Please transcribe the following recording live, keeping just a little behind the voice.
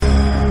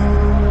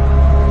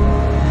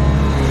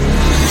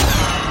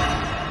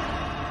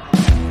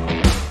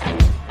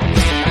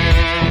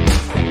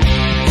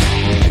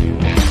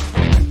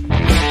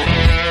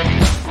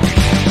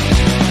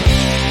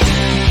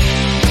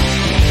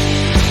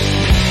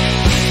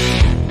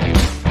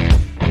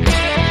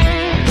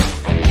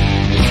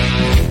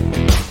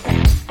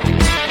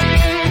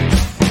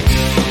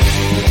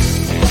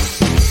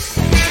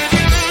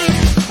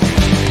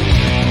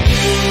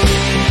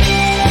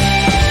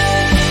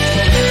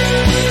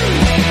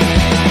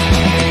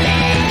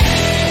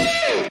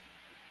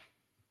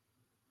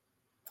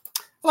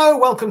Hello,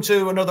 welcome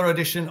to another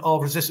edition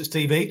of Resistance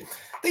TV.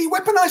 The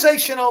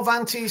weaponisation of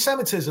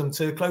anti-Semitism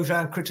to close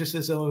down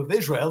criticism of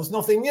Israel is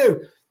nothing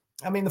new.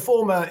 I mean, the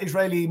former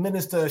Israeli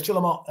minister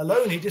Shlomo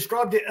Aloni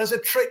described it as a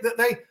trick that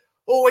they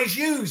always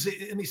use,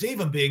 and it's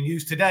even being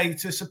used today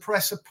to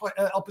suppress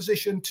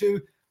opposition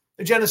to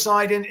the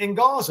genocide in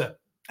Gaza.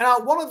 Now,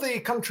 one of the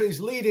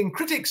country's leading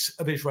critics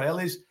of Israel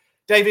is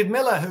David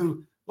Miller,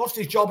 who lost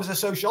his job as a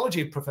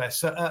sociology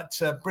professor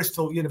at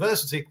Bristol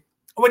University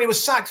when he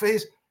was sacked for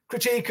his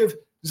critique of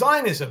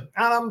Zionism.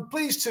 And I'm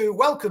pleased to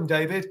welcome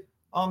David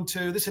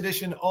onto this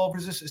edition of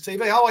Resistance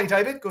TV. How are you,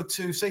 David? Good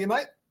to see you,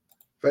 mate.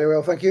 Very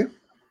well, thank you.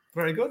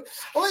 Very good.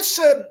 Well, let's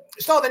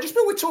start then. Just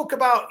before we talk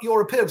about your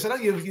appeal, because I know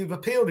you've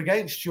appealed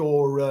against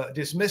your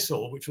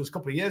dismissal, which was a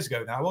couple of years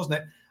ago now, wasn't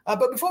it?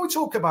 But before we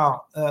talk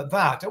about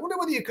that, I wonder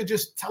whether you could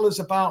just tell us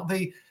about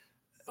it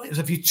was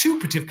a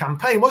vituperative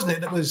campaign, wasn't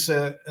it, that was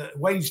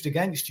waged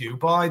against you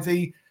by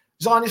the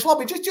Zionist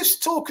lobby.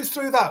 Just talk us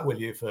through that, will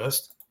you,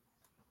 first?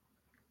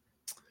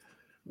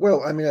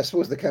 Well, I mean, I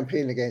suppose the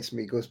campaign against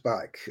me goes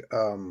back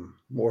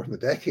more than a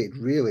decade,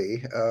 really.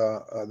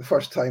 The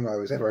first time I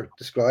was ever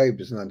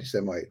described as an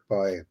anti-Semite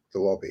by the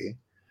lobby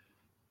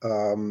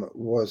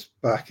was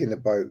back in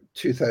about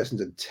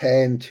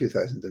 2010,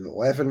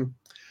 2011,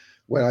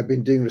 when I'd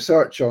been doing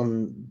research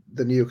on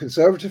the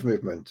neoconservative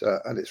movement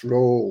and its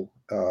role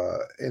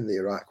in the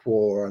Iraq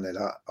War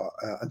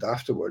and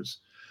afterwards.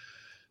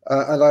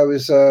 And I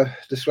was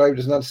described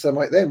as an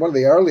anti-Semite then. One of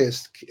the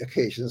earliest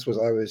occasions was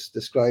I was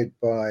described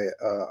by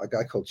a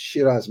guy called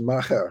Shiraz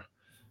Maher,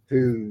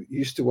 who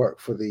used to work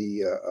for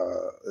the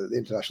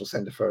International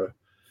Centre for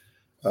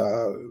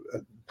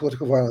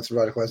Political Violence and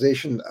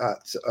Radicalisation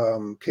at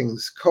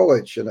King's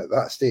College, and at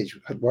that stage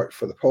had worked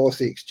for the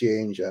Policy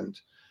Exchange and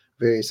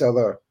various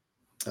other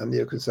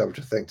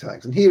neoconservative think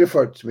tanks. And he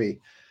referred to me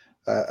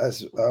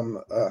as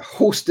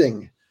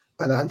hosting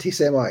an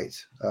anti-Semite.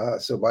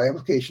 So by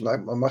implication, I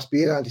must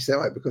be an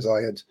anti-Semite because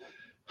I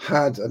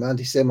had an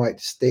anti-Semite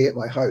stay at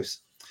my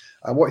house.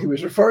 And what he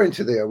was referring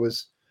to there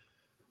was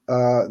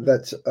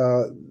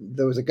that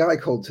there was a guy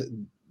called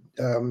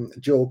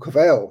Joel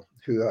Covell,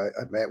 who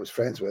I'd met, was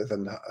friends with,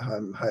 and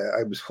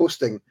I was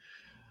hosting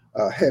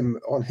him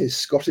on his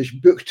Scottish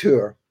book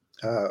tour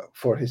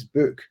for his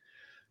book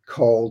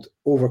called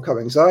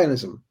Overcoming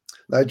Zionism.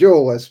 Now,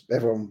 Joel, as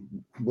everyone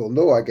will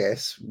know, I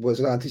guess, was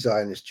an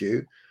anti-Zionist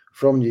Jew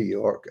from New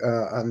York,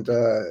 and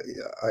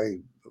I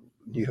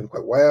knew him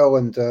quite well,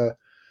 and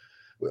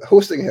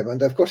hosting him,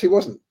 and of course he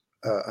wasn't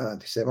an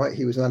anti-Semite,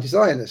 he was an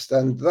anti-Zionist,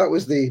 and that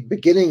was the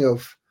beginning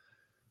of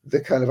the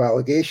kind of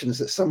allegations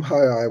that somehow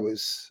I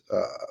was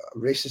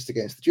racist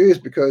against the Jews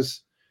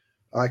because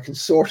I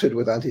consorted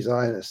with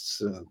anti-Zionists.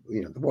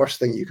 The worst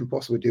thing you can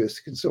possibly do is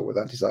to consort with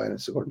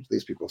anti-Zionists, according to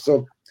these people.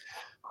 So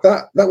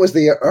that was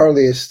the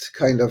earliest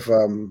kind of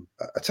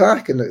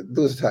attack, and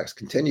those attacks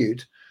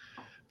continued.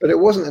 But it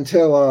wasn't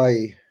until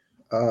I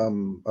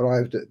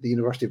arrived at the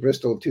University of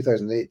Bristol in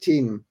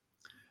 2018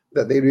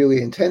 that they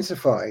really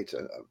intensified.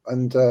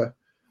 And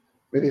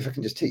maybe if I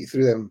can just take you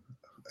through them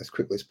as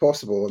quickly as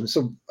possible. And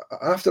so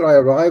after I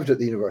arrived at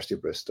the University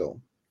of Bristol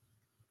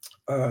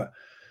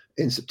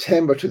in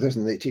September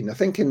 2018, I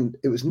think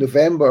it was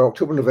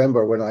October,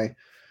 November, when I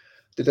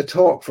did a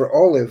talk for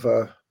Olive,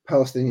 a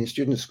Palestinian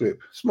students group,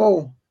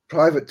 small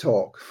private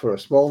talk for a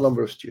small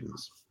number of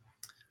students.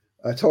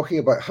 Talking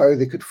about how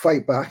they could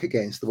fight back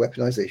against the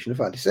weaponization of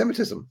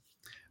anti-Semitism.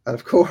 And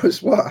of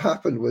course, what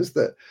happened was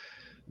that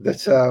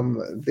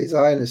the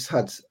Zionists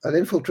had an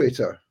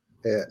infiltrator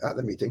at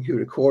the meeting who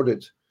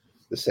recorded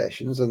the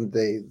sessions, and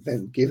they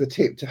then gave the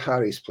tape to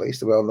Harry's Place,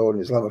 the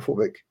well-known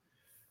Islamophobic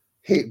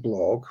hate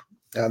blog,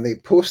 and they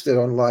posted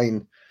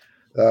online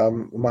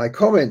my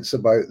comments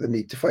about the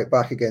need to fight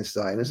back against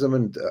Zionism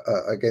and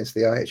against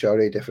the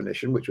IHRA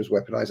definition, which was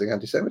weaponizing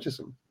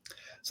anti-Semitism.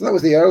 So that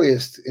was the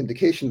earliest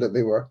indication that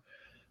they were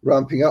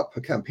ramping up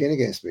a campaign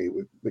against me,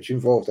 which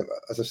involved,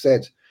 as I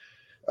said,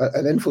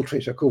 an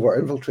infiltrator,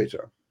 covert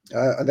infiltrator.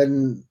 And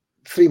then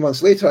 3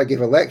 months later, I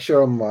gave a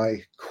lecture on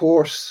my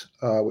course,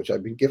 which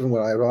I'd been given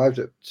when I arrived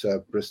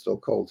at Bristol,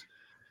 called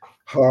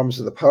Harms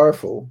of the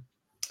Powerful,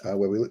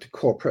 where we looked at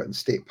corporate and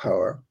state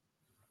power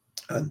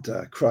and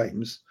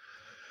crimes.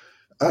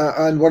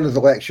 And one of the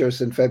lectures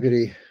in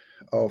February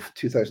of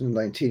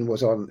 2019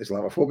 was on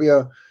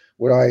Islamophobia,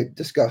 where I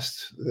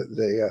discussed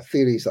the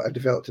theories that I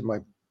developed in my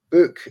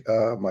book,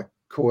 my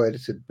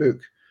co-edited book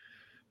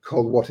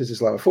called What is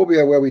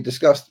Islamophobia, where we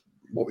discussed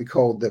what we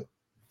called the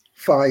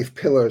 5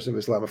 pillars of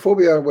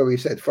Islamophobia, where we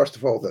said, first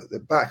of all, that the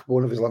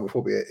backbone of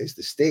Islamophobia is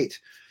the state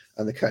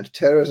and the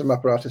counterterrorism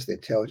apparatus, the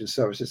intelligence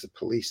services, the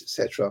police,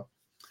 etc.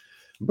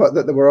 But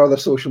that there were other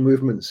social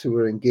movements who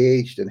were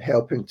engaged in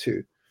helping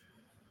to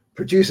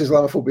produce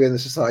Islamophobia in the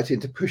society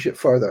and to push it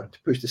further,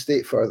 to push the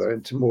state further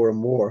into more and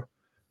more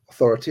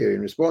authoritarian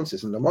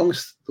responses. And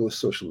amongst those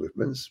social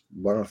movements,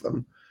 one of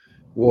them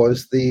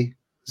was the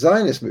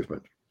Zionist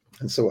movement.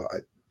 And so I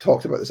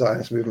talked about the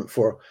Zionist movement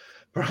for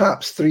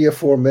perhaps 3 or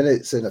 4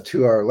 minutes in a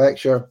 2-hour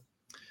lecture.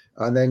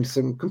 And then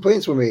some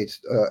complaints were made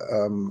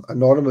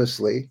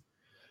anonymously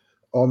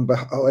on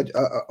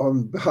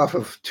behalf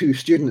of two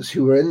students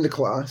who were in the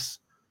class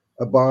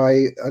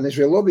by an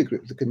Israel lobby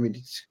group, the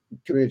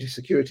Community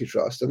Security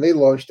Trust, and they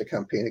launched a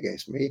campaign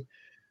against me.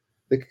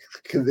 The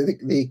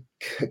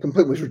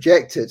complaint was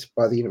rejected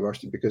by the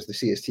university because the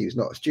CST was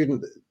not a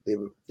student.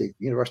 The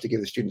university gave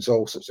the students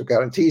all sorts of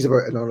guarantees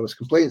about anonymous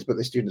complaints, but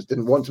the students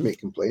didn't want to make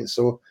complaints.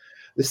 So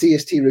the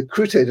CST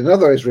recruited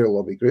another Israel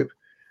lobby group,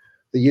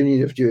 the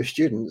Union of Jewish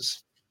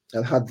Students,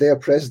 and had their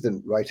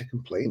president write a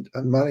complaint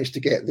and managed to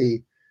get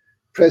the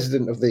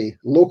president of the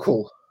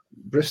local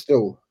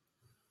Bristol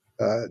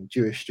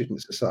Jewish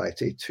Student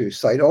Society to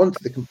sign on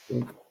to the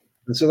complaint.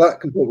 And so that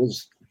complaint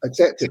was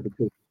accepted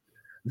because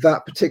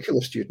that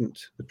particular student,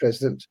 the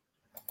president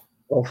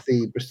of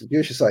the Bristol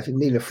Jewish Society,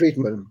 Nina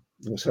Friedman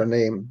was her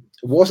name,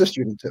 was a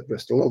student at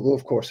Bristol, although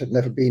of course had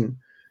never been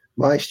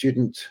my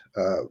student,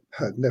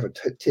 had never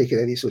taken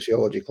any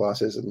sociology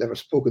classes, and never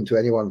spoken to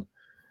anyone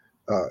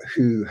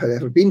who had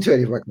ever been to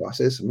any of my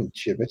classes. I mean,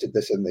 she admitted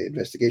this in the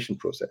investigation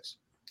process.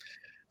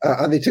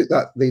 And they took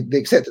that, they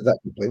accepted that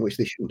complaint, which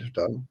they shouldn't have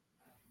done.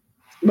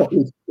 Not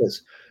least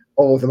because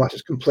all of the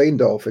matters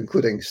complained of,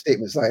 including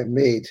statements I had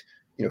made,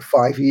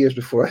 5 years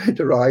before I had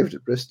arrived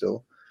at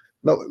Bristol,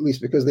 not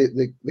least because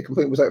the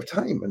complaint was out of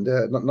time, and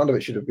none of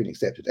it should have been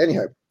accepted.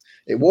 Anyhow,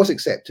 it was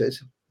accepted,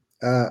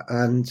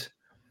 and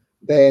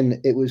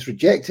then it was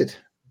rejected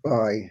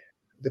by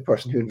the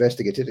person who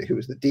investigated it, who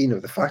was the dean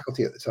of the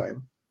faculty at the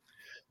time.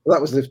 Well,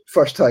 that was the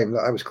first time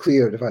that I was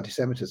cleared of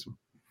anti-Semitism.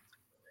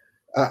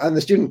 And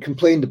the student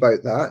complained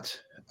about that,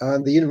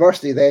 and the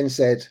university then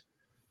said,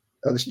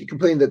 the student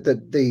complained that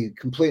the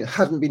complaint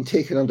hadn't been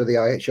taken under the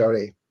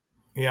IHRA.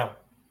 Yeah.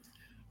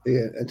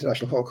 The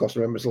International Holocaust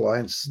Remembrance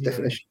Alliance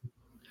definition,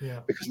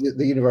 because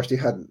the university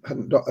hadn't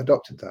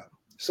adopted that.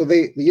 So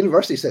the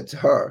university said to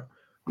her,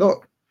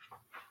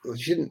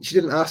 she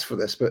didn't ask for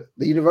this, but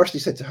the university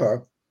said to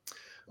her,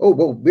 "Oh,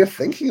 well, we're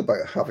thinking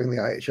about having the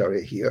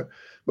IHRA here,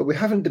 but we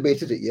haven't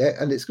debated it yet,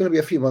 and it's going to be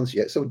a few months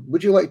yet. So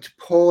would you like to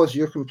pause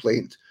your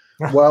complaint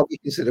while we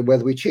consider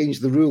whether we change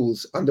the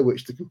rules under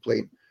which the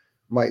complaint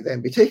might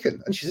then be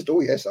taken?" And she said,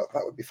 "Oh, yes,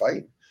 that would be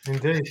fine."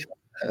 Indeed.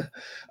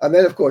 And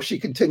then, of course, she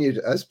continued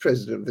as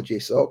president of the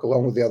JSOC,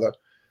 along with the other,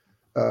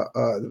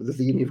 the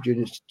Union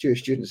of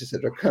Jewish Students,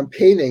 etc.,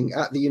 campaigning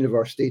at the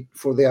university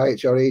for the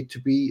IHRA to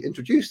be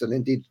introduced. And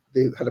indeed,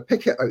 they had a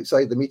picket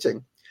outside the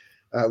meeting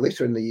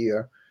later in the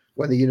year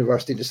when the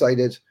university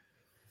decided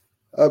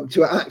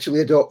to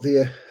actually adopt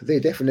the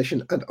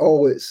definition and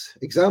all its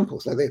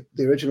examples. Now,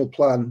 the original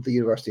plan the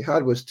university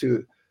had was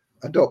to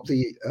adopt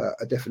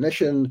a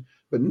definition,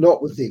 but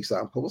not with the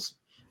examples.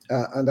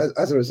 And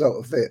as a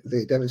result of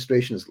the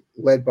demonstrations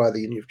led by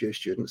the Union of Jewish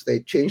Students, they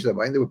changed their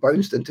mind. They were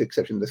bounced into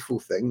accepting the full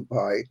thing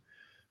by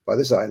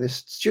the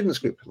Zionist Students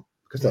Group,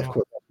 because of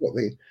course that's what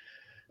the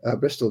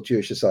Bristol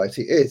Jewish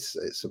Society is.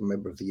 It's a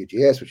member of the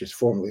UJS, which is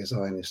formally a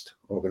Zionist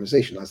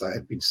organization, as I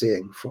had been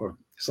saying for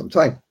some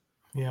time.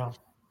 Yeah.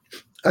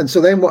 And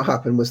so then what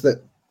happened was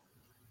that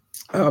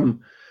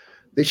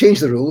they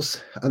changed the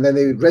rules, and then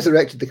they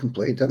resurrected the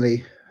complaint, and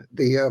they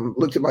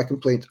looked at my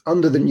complaint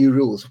under the new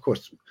rules, of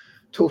course.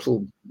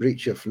 Total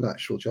breach of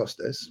natural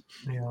justice.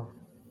 Yeah.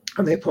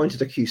 And they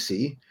appointed a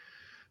QC,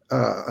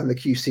 and the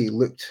QC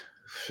looked.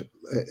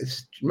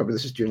 Remember,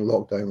 this is during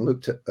lockdown.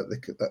 Looked at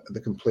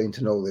the complaint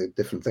and all the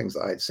different things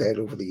that I had said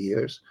over the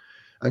years,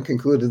 and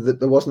concluded that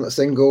there wasn't a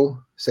single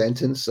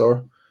sentence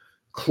or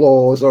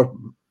clause or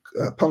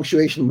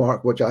punctuation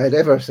mark which I had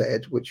ever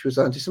said which was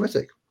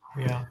anti-Semitic.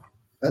 Yeah.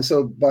 And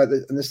so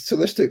so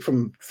this took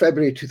from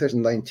February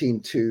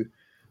 2019 to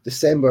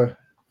December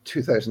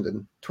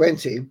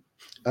 2020.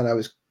 And I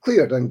was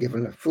cleared and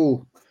given a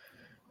full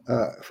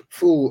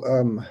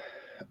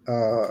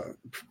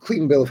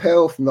clean bill of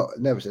health.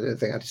 Never said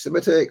anything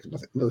anti-Semitic.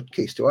 No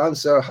case to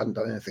answer. Hadn't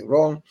done anything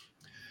wrong.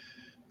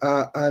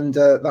 And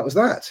that was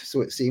that. So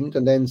it seemed.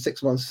 And then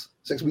 6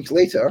 weeks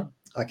later,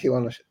 I came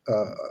on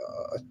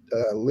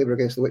a Labour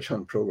Against the Witch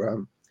Hunt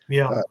program.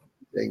 Yeah.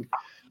 Thing.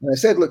 And I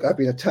said, look, I've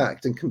been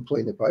attacked and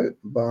complained about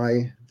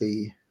by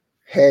the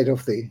head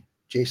of the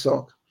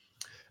JSOC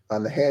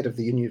and the head of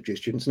the Union of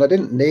Jewish Students, and I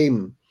didn't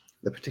name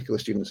the particular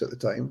students at the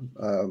time.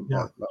 I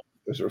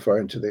was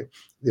referring to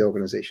the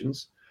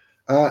organizations.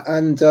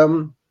 And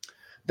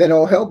then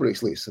all hell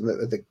breaks loose, and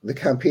the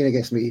campaign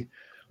against me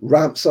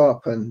ramps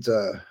up, and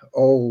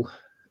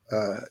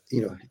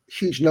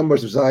huge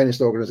numbers of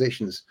Zionist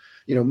organizations,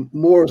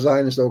 more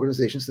Zionist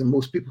organizations than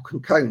most people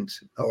can count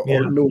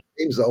or know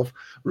names of,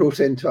 wrote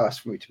in to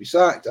ask for me to be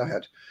sacked. I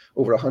had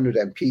over 100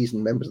 MPs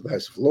and members of the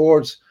House of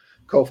Lords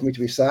call for me to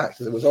be sacked.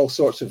 There was all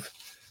sorts of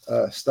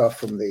stuff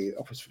from the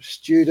Office for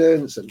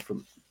Students and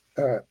from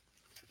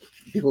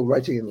people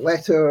writing in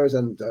letters,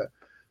 and there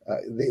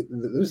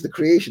was the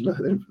creation.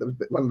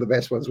 One of the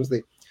best ones was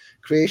the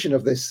creation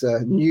of this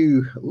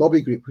new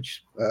lobby group,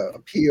 which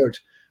appeared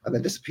and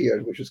then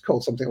disappeared, which was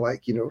called something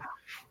like,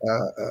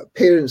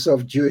 Parents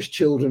of Jewish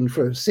Children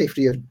for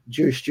Safety of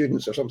Jewish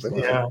Students, or something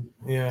like that.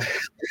 Yeah.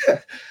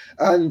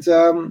 And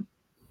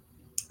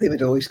they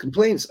made all these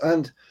complaints.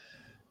 And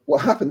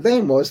what happened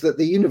then was that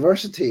the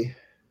university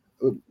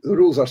the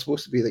rules are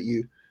supposed to be that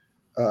you,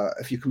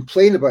 if you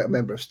complain about a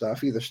member of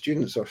staff, either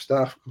students or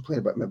staff complain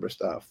about a member of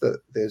staff, that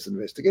there's an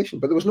investigation.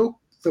 But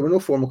there were no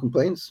formal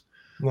complaints.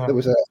 No. There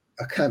was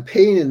a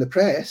campaign in the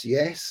press,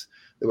 yes.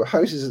 There were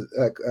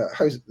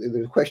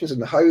there were questions in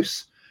the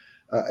House,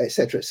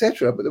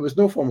 etc., but there was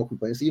no formal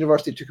complaints. The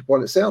university took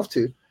upon itself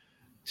to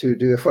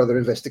do a further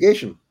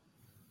investigation,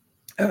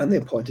 and they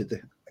appointed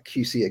the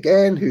QC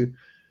again, who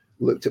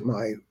looked at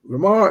my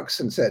remarks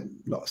and said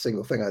not a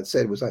single thing I'd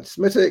said was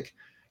anti-Semitic,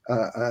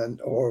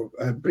 or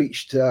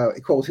breached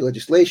equality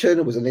legislation,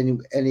 or was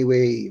in any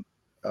way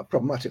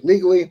problematic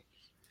legally,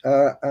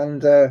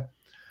 and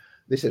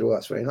they said, "Well,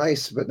 that's very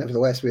nice, but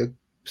nevertheless, we're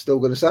still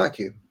going to sack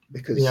you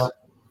because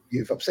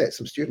you've upset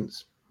some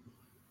students."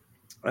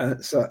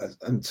 So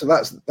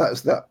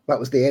that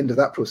was the end of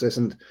that process,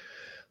 and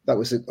that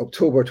was in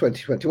October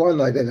 2021.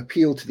 I then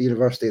appealed to the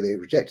university. They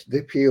rejected the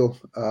appeal.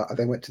 I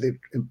then went to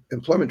the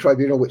Employment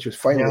Tribunal, which was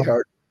finally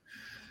heard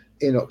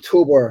in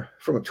October,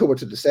 from October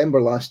to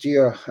December last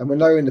year, and we're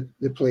now in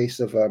the place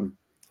of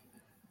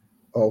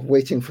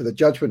waiting for the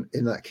judgment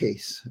in that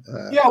case.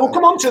 We'll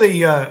come on to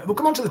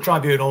the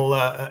tribunal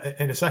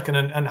in a second,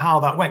 and how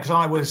that went, because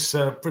I was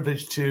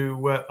privileged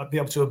to be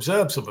able to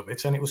observe some of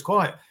it, and it was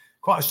quite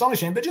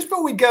astonishing. But just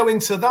before we go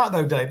into that,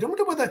 though, Dave, I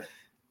wonder whether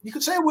you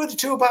could say a word or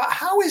two about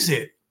how is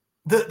it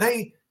that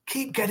they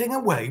keep getting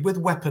away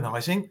with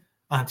weaponizing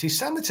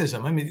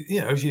anti-Semitism. I mean,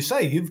 as you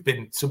say, you've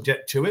been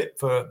subject to it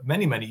for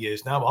many, many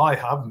years now. I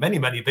have many,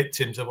 many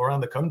victims of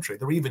around the country.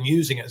 They're even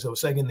using it, as I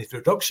was saying in the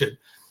introduction,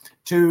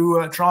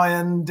 to try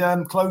and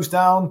close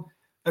down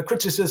a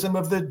criticism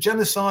of the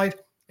genocide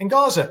in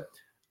Gaza.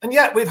 And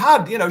yet we've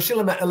had,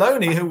 Shlomo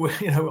Aloni,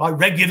 who, I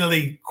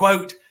regularly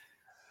quote,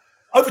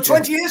 over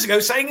 20 years ago,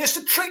 saying it's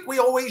a trick we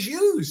always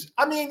use.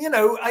 I mean,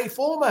 a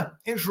former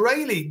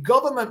Israeli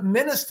government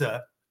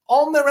minister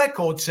on the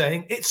record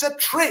saying it's a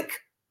trick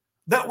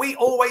that we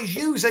always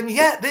use. And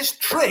yet this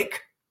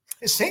trick,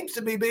 it seems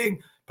to be being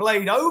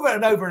played over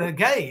and over and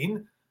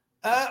again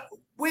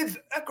with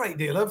a great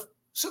deal of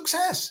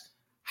success.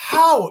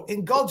 How,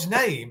 in God's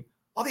name,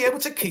 are they able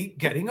to keep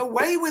getting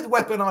away with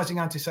weaponizing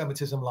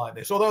anti-Semitism like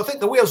this? Although I think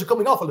the wheels are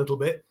coming off a little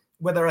bit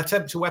with their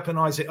attempt to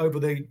weaponize it over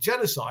the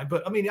genocide.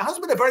 But, I mean, it has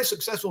been a very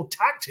successful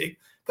tactic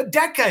for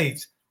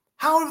decades.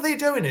 How are they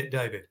doing it,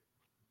 David?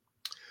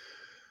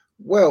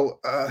 Well,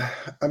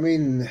 I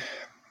mean,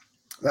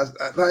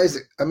 that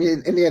is, I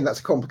mean, in the end, that's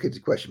a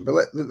complicated question.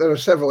 But there are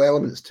several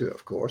elements to it,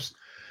 of course.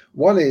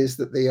 One is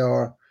that they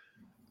are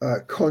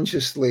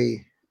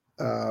consciously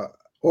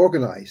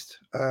organized,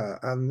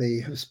 and they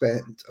have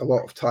spent a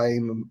lot of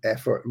time,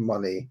 effort, and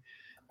money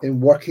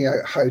in working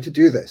out how to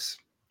do this.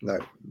 Now,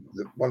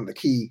 one of the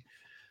key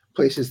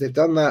places they've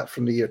done that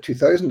from the year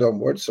 2000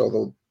 onwards,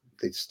 although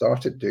they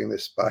started doing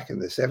this back in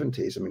the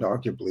 70s, I mean,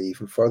 arguably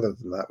even further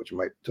than that, which I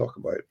might talk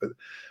about. But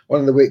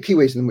one of the key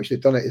ways in which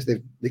they've done it is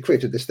they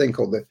created this thing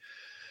called the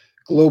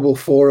Global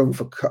Forum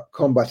for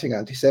Combating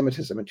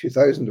Anti-Semitism. In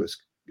 2000, it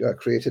was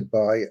created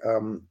by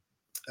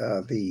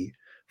the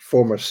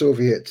former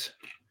Soviet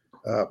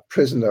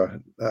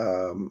prisoner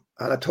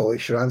Anatoly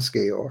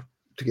Sharansky, or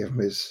to give him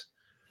his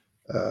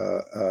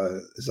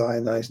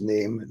Zionized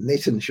name,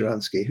 Nathan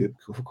Sharansky, who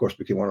of course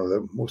became one of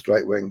the most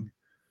right-wing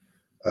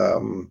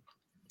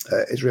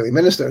Israeli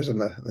ministers,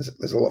 and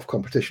there's a lot of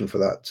competition for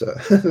that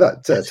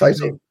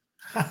title.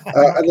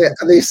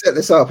 And they set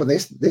this up, and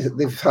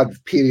they've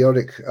had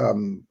periodic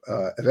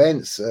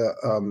events,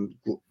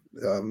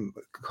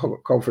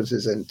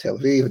 conferences in Tel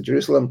Aviv and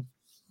Jerusalem.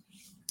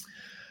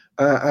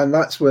 And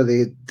that's where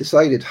they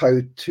decided how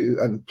to,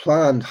 and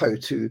planned how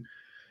to,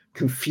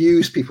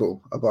 confuse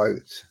people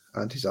about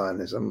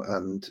anti-Zionism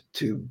and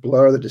to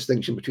blur the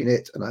distinction between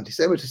it and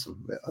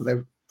anti-Semitism. And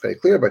they're very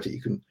clear about it.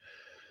 You can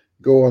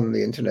go on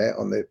the internet,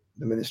 on the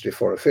Ministry of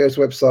Foreign Affairs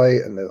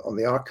website, and on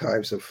the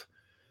archives of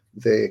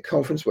the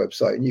conference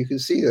website, and you can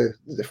see the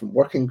different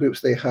working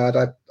groups they had.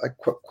 I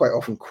quite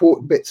often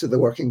quote bits of the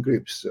working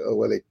groups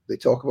where they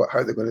talk about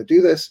how they're going to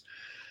do this.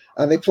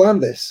 And they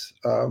planned this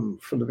from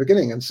the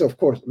beginning. And so, of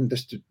course, I mean,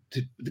 just to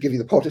give you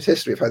the potted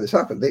history of how this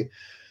happened, they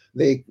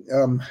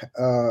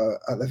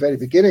at the very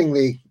beginning,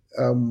 they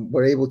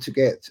were able to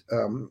get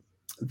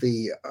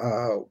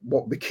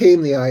what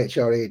became the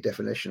IHRA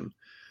definition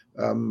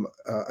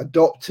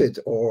adopted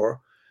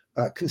or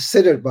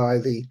considered by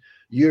the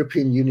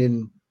European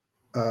Union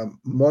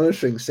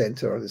Monitoring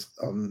Centre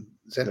on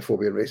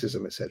Xenophobia and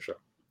Racism, etc.,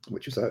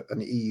 which is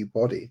an EU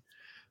body.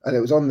 And it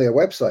was on their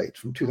website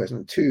from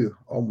 2002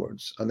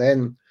 onwards. And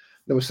then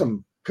there was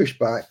some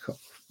pushback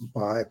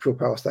by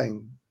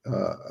pro-Palestine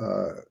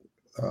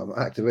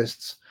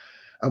activists.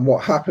 And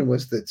what happened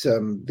was that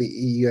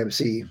the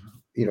EUMC,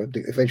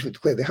 eventually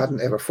declared they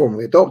hadn't ever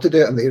formally adopted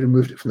it, and they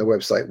removed it from the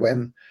website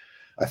when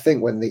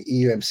the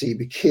EUMC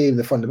became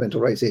the Fundamental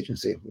Rights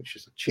Agency, which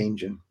is a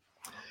change in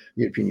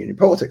European Union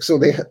politics. So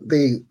they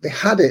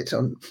had it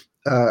on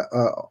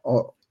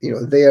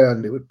there,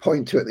 and they would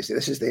point to it. They say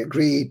this is the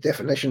agreed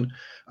definition,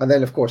 and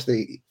then of course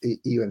the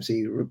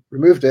EUMC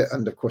removed it,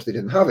 and of course they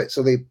didn't have it.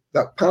 So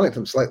that panicked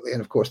them slightly,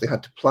 and of course they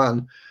had to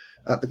plan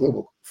at the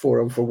Global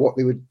forum for what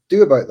they would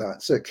do about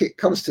that. So it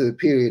comes to the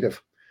period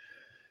of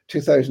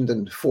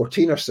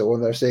 2014 or so,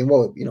 and they're saying,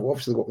 well,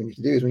 obviously what we need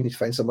to do is we need to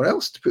find somewhere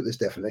else to put this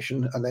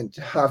definition, and then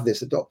to have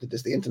this adopted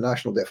as the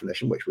international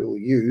definition, which we will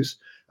use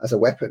as a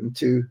weapon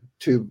to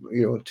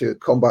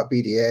combat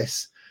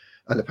BDS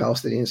and the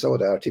Palestinian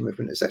Solidarity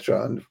Movement,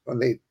 etc.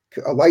 And they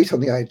alight on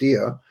the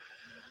idea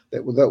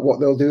that what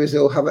they'll do is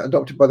they'll have it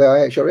adopted by the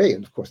IHRA,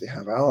 and of course they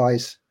have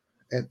allies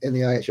in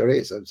the IHRA.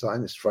 It's a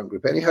Zionist front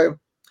group anyhow,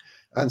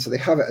 and so they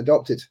have it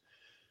adopted.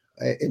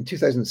 In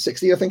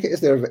 2016, I think it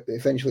is, they're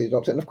eventually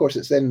adopted. And of course,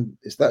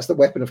 that's the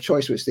weapon of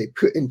choice which they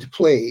put into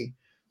play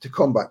to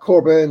combat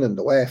Corbyn and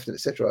the left, and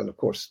etc. And of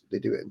course, they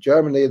do it in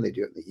Germany and they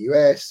do it in the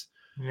US.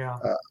 Yeah.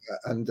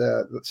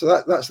 So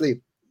that's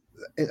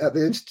at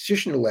the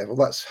institutional level,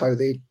 that's how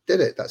they did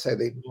it. That's how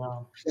they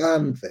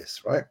planned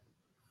this, right?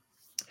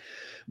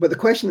 But the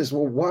question is,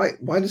 well,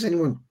 why does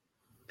anyone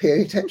pay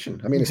any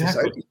attention? I mean,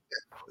 exactly.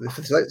 If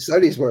the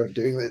Saudis were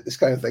doing this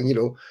kind of thing,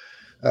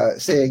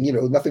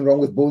 saying, nothing wrong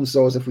with bone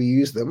saws if we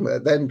use them,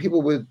 then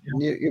people would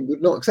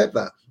not accept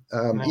that,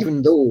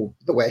 even though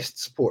the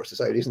West supports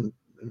the Saudis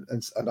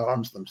and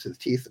arms them to the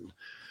teeth and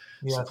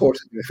supports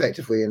them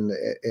effectively in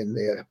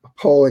the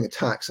appalling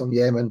attacks on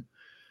Yemen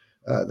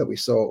that we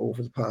saw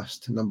over the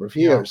past number of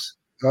years.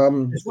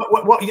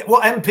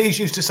 What MPs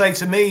used to say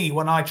to me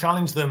when I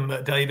challenged them,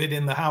 David,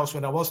 in the House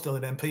when I was still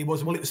an MP,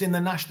 was, well, it was in the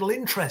national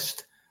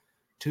interest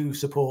to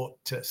support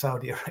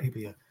Saudi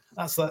Arabia.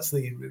 That's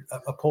the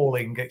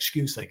appalling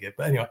excuse they give.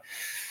 But anyway.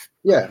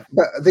 Yeah,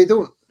 but they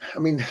don't. I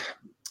mean,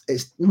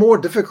 it's more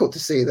difficult to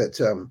say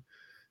that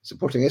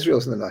supporting Israel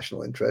is in the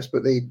national interest,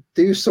 but they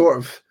do sort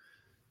of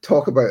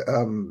talk about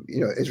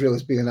Israel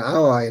as being an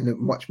ally in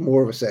much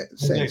more of a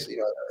sense,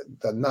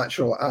 the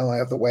natural ally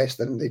of the West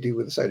than they do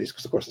with the Saudis,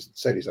 because of course the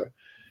Saudis are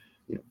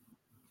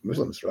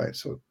Muslims, right?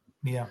 So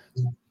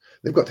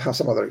they've got to have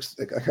some other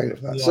account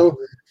of that. Yeah.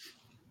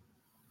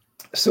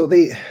 So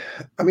they,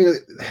 I mean,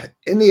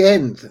 in the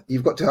end,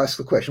 you've got to ask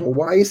the question, well,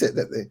 why is it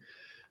that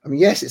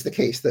yes, it's the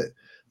case that,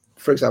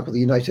 for example, the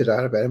United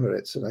Arab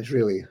Emirates, an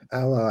Israeli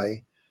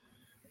ally,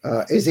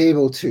 is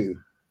able to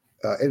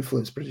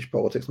influence British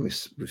politics. And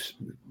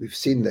we've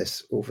seen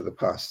this over the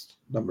past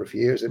number of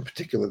years. In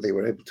particular, they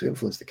were able to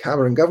influence the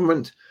Cameron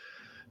government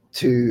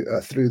through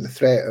the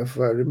threat of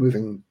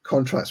removing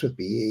contracts with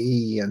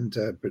BAE and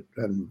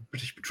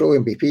British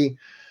Petroleum, BP,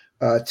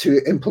 to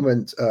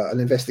implement an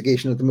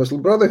investigation of the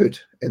Muslim Brotherhood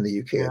in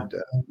the UK, and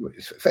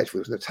effectively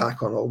it was an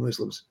attack on all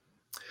Muslims.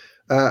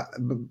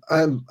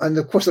 And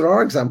of course, there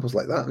are examples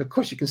like that. And of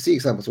course, you can see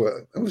examples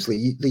where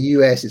obviously the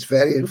US is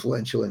very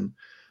influential in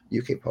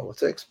UK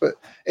politics, but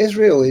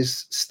Israel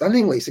is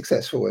stunningly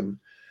successful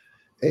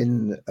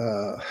in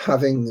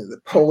having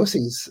the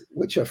policies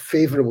which are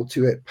favorable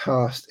to it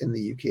passed in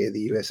the UK,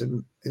 the US,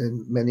 and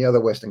in many other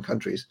Western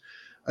countries.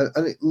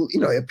 And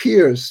it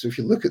appears, if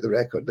you look at the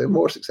record, they're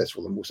more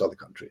successful than most other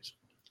countries.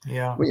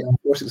 Yeah,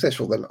 more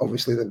successful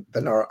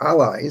than our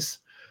allies,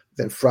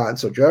 than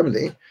France or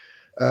Germany.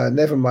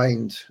 Never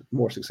mind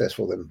more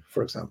successful than,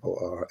 for example,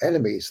 our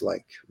enemies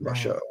like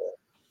Russia or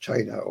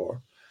China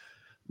or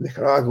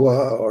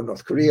Nicaragua or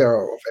North Korea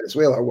or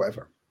Venezuela or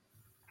whatever.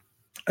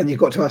 And you've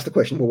got to ask the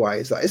question, well, why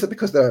is that? Is it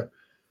because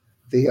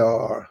they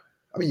are?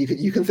 I mean,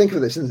 you can think of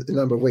this in a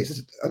number of ways.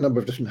 There's a number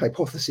of different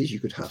hypotheses you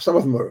could have. Some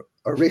of them are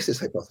racist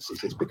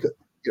hypotheses. It's because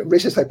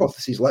racist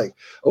hypotheses like,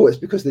 it's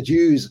because the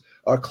Jews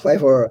are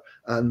clever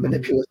and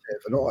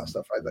manipulative and all that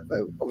stuff, right?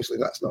 Now, obviously,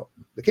 that's not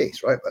the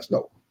case, right? That's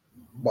not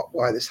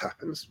why this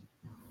happens.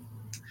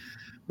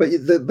 But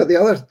the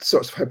other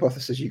sorts of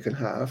hypotheses you can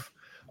have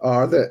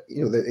are that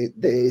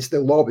it's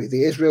the lobby,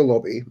 the Israel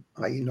lobby,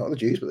 i.e., not the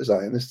Jews but the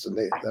Zionists and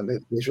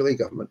the Israeli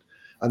government,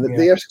 and that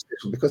they are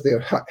successful because they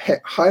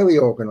are highly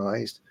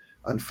organized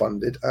and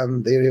funded,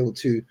 and they're able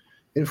to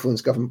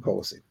influence government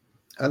policy.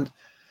 And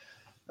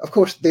of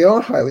course, they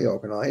are highly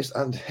organized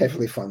and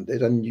heavily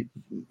funded, and you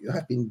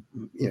have been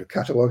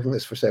cataloging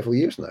this for several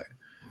years now.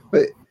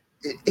 But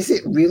is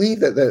it really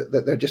that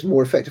they're just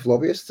more effective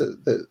lobbyists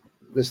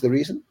that's the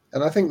reason?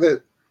 And I think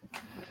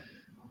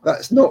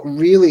that's not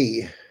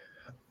really.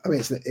 I mean,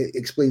 it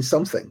explains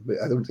something, but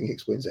I don't think it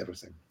explains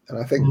everything. And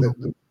I think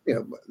that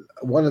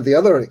one of the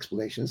other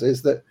explanations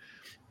is the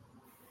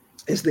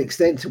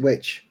extent to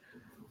which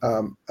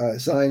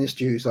Zionist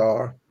Jews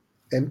are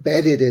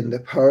embedded in the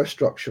power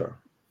structure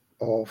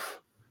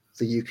of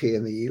the UK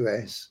and the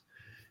US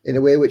in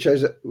a way which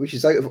is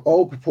out of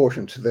all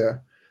proportion to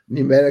their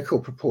numerical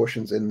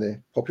proportions in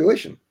the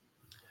population.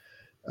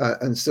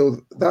 And so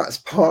that's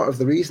part of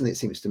the reason, it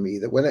seems to me,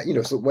 that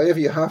whenever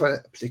you have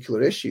a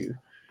particular issue,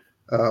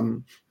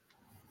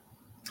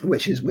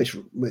 which has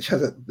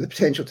the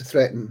potential to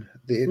threaten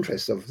the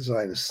interests of the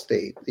Zionist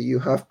state, that you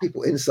have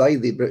people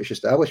inside the British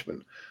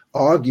establishment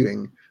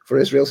arguing for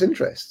Israel's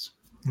interests.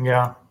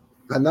 Yeah.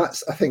 And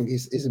that's, I think,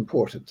 is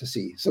important to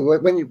see. So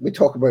when we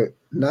talk about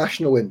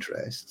national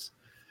interests,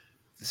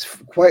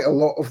 quite a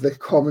lot of the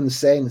common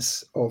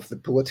sense of the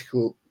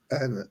political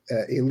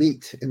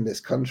elite in this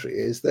country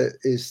is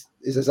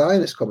a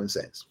Zionist common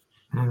sense.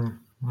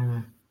 Mm-hmm.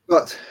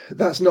 But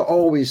that's not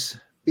always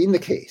been the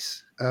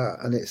case,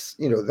 and it's,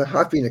 there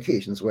have been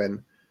occasions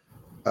when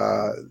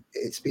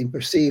it's been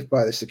perceived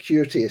by the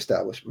security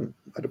establishment,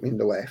 I don't mean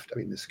the left, I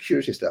mean the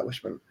security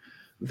establishment,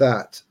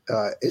 that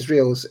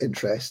Israel's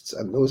interests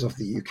and those of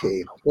the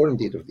UK, or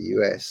indeed of the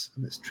US,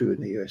 and it's true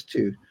in the US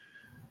too,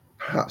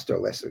 perhaps to a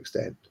lesser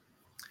extent,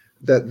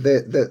 that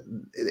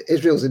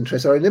Israel's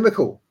interests are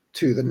inimical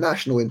to the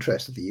national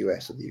interests of the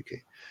US and the UK.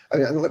 I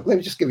mean, and let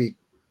me just give you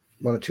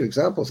one or two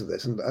examples of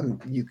this, and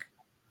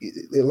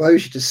it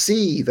allows you to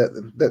see that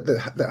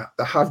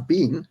there have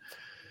been,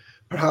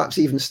 perhaps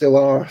even still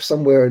are,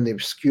 somewhere in the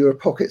obscure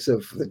pockets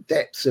of the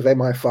depths of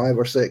MI5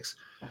 or 6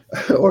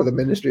 or the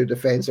Ministry of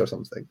Defense or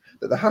something,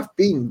 that there have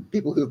been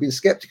people who have been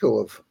skeptical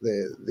of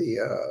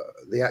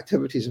the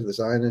activities of the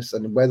Zionists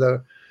and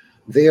whether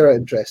their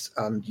interests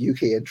and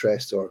UK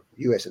interests or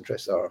US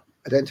interests are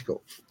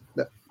identical.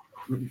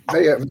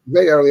 Very,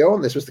 very early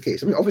on, this was the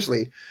case. I mean,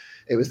 obviously,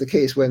 it was the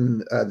case when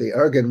the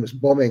Irgun was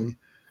bombing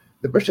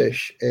the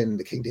British in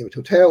the King David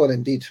Hotel, and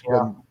indeed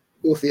when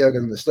both the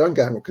Irgun and the Stern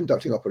Gang were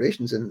conducting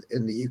operations in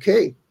the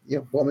UK,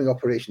 bombing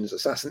operations,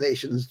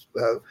 assassinations.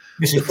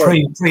 This is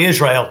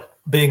pre-Israel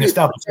being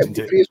established, isn't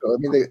it? Pre-Israel. I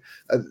mean,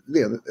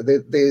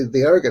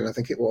 the Irgun, I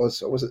think it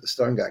was, or was it the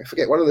Stern Gang? I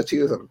forget, one of the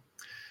two of them,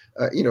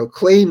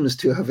 claims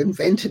to have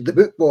invented the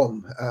book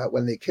bomb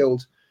when they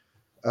killed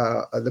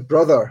the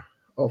brother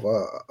of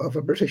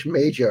a British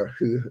major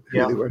who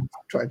they were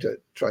trying to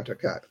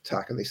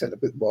attack, and they sent a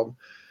book bomb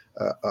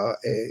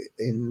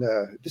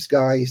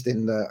disguised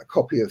in a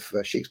copy of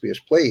Shakespeare's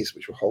plays,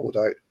 which were hollowed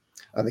out,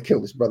 and they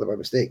killed his brother by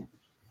mistake.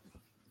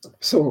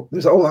 So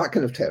there's all that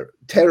kind of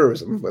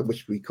terrorism,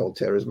 which we called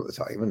terrorism at the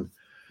time, and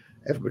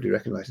everybody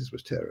recognizes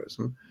was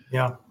terrorism.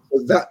 Yeah.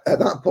 So that at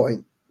that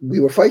point,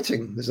 we were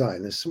fighting the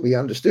Zionists. We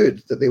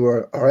understood that they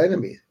were our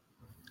enemy,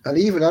 and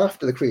even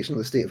after the creation of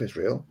the State of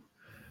Israel,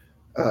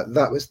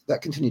 that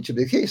continued to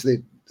be the case.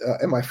 The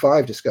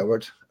MI5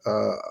 discovered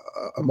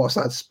a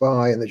Mossad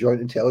spy in the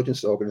Joint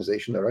Intelligence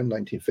Organization around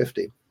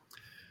 1950,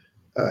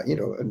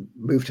 and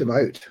moved him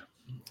out.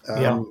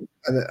 And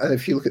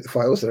if you look at the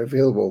files that are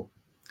available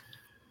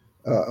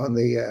on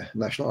the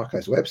National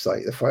Archives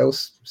website, the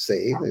files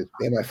say the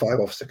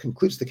MI5 officer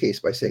concludes the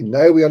case by saying,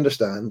 "Now we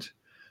understand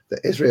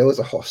that Israel is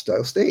a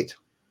hostile state."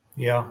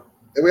 Yeah,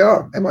 there we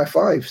are.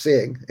 MI5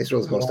 saying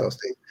Israel is a hostile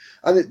state,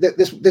 and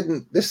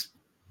this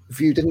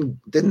view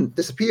didn't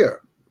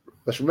disappear.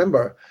 Let's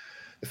remember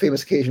the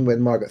famous occasion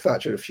when Margaret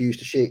Thatcher refused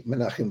to shake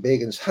Menachem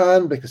Begin's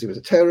hand because he was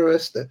a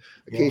terrorist. The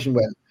occasion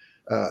when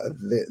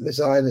the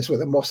Zionists,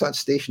 with a Mossad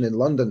station in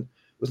London,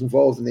 was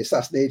involved in the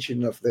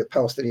assassination of the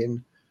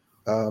Palestinian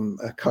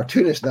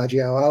cartoonist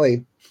Naji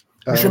al-Ali.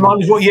 Which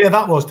reminds us what year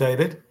that was,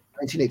 David?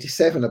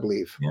 1987, I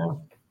believe. Yeah.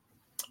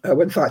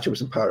 When Thatcher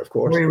was in power, of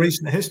course. Very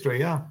recent history,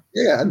 yeah.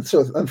 Yeah, and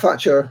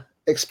Thatcher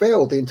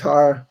expelled the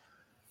entire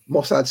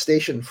Mossad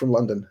station from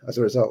London as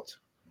a result.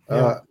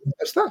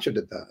 Thatcher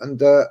did that,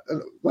 and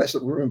let's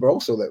remember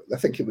also that I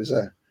think it was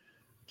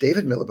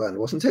David Miliband,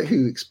 wasn't it,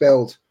 who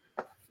expelled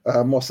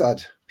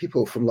Mossad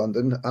people from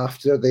London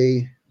after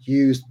they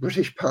used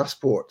British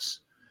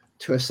passports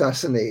to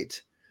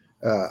assassinate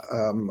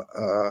a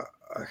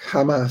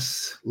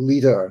Hamas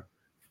leader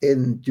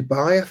in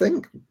Dubai, I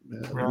think.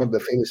 Remember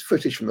the famous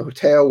footage from the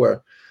hotel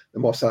where the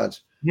Mossad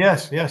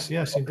yes,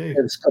 indeed,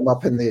 come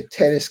up in the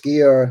tennis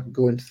gear,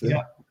 go into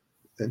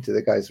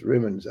the guy's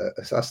room and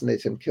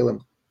assassinate him, kill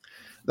him.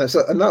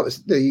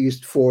 They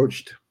used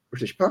forged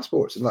British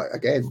passports, and that,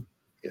 again,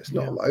 it's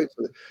not allowed.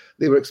 So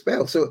they were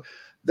expelled. So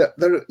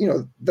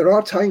there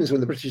are times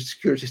when the British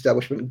security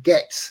establishment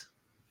gets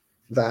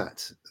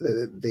that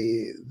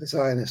the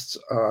Zionists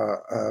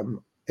are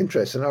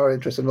interests and our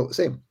interests are not the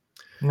same.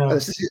 No. And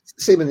it's the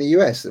same in the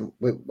US. And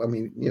I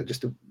mean,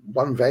 just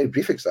one very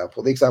brief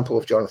example, the example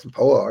of Jonathan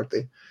Pollard,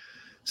 the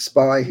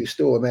spy who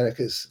stole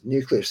America's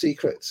nuclear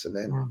secrets and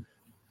then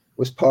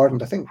was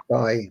pardoned, I think,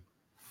 by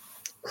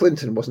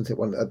Clinton, wasn't it,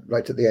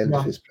 right at the end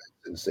of his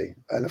presidency?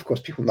 And of course,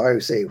 people now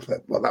say,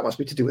 well, that must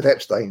be to do with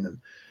Epstein, and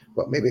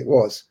well, maybe it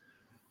was.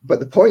 But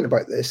the point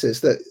about this is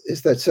that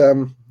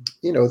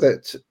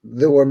that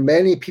there were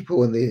many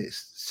people in the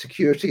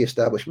security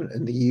establishment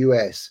in the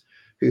US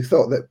who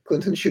thought that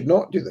Clinton should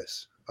not do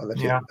this, and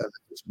that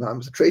this man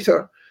was a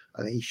traitor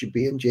and he should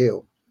be in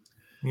jail.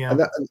 Yeah.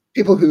 And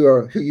people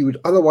who you would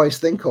otherwise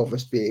think of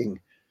as being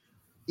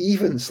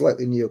even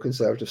slightly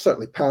neoconservative,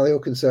 certainly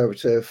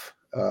paleoconservative,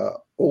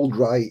 old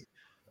right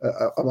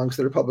amongst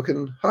the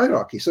Republican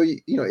hierarchy. So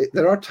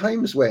there are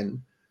times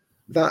when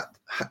that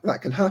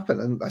can happen,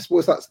 and I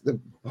suppose that's the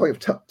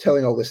point of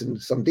telling all this in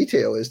some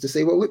detail, is to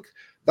say, well, look,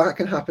 that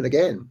can happen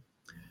again.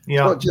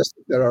 Yeah. It's not just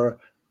that there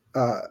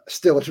are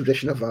still a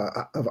tradition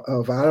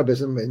of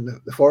Arabism in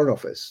the Foreign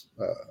Office,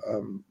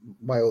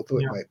 mild though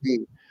it might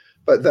be,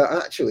 but that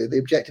actually the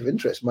objective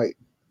interest might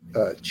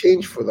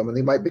change for them, and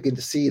they might begin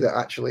to see that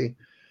actually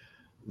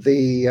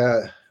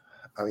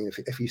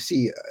if you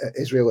see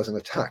Israel as an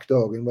attack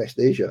dog in West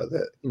Asia,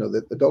 that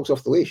the dog's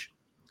off the leash.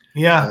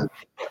 Yeah.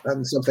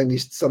 And something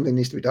needs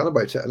to be done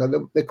about it.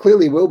 And there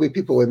clearly will be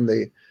people in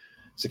the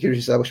security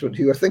establishment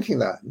who are thinking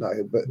that now,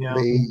 but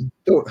they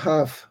don't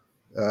have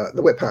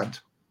the whip hand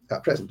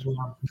at present.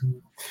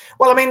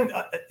 Well, I mean,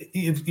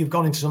 you've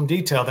gone into some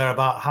detail there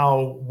about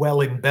how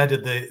well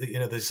embedded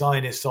the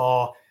Zionists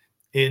are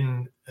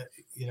in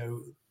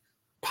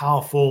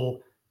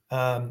powerful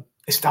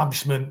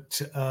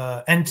establishment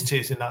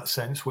entities in that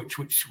sense, which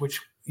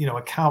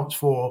accounts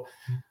for,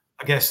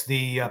 I guess,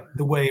 the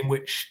way in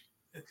which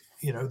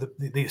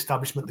the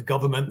establishment, the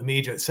government, the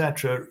media,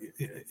 etc.,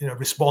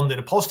 respond in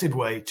a positive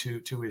way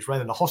to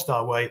Israel, in a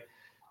hostile way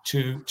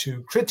to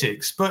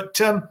critics. But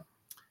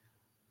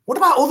what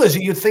about others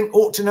that you'd think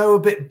ought to know a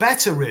bit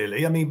better,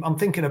 really? I mean, I'm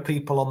thinking of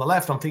people on the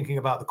left. I'm thinking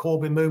about the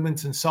Corbyn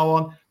movement and so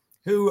on,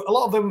 who a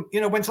lot of them,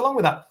 went along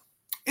with that.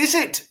 Is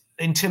it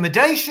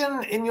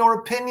intimidation, in your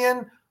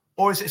opinion,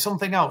 or is it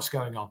something else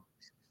going on?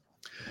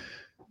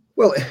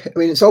 Well, I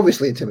mean, it's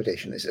obviously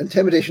intimidation. It's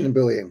intimidation and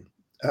bullying,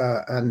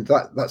 and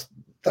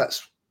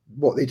that's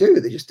what they do.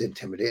 They just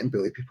intimidate and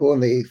bully people,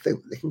 and they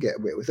think they can get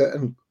away with it.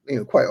 And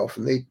quite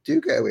often they do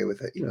get away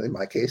with it. In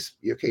my case,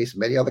 your case,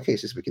 many other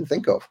cases we can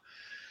think of.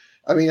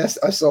 I mean, I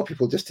saw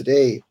people just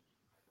today,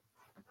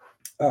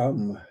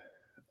 quote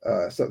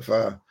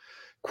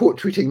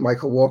tweeting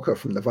Michael Walker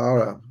from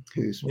Navarra,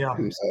 who's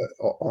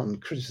on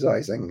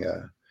criticizing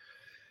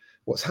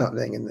what's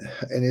happening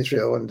in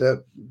Israel, and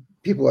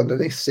people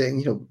underneath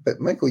saying,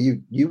 but Michael,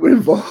 you were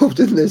involved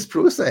in this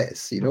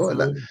process, and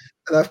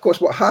of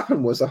course what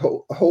happened was a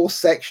whole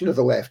section of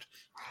the left.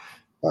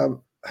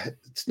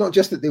 It's not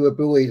just that they were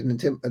bullied and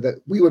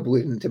that we were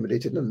bullied and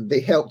intimidated, and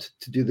they helped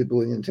to do the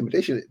bullying and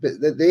intimidation, but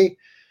that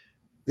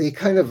they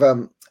kind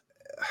of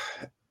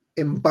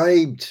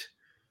imbibed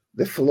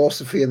the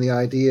philosophy and the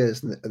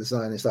ideas and the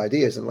Zionist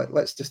ideas. And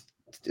let's just,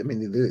 I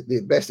mean,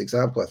 the best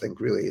example I think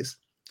really is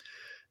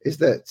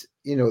that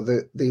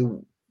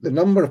the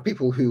number of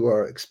people who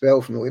were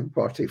expelled from the Labour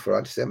Party for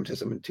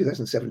anti-Semitism in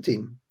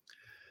 2017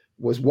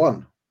 was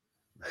 1.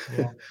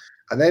 Yeah.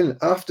 And then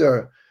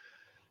after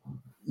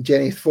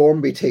Jenny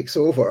Formby takes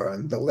over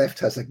and the left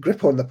has a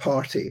grip on the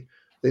party,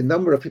 the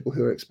number of people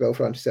who are expelled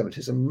for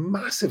anti-Semitism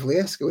massively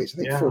escalates. I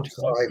think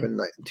 45 in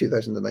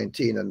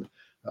 2019, and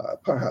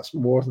perhaps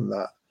more than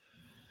that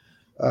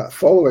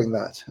following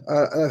that.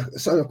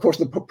 So, of course,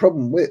 the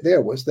problem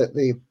there was that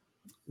the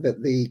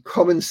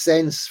common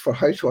sense for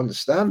how to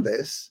understand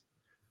this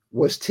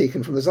was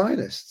taken from the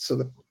Zionists. So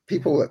the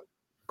people that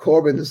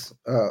Corbyn's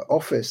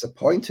office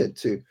appointed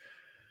to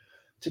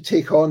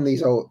take on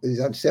these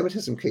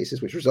anti-Semitism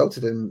cases, which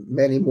resulted in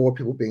many more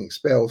people being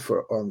expelled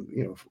for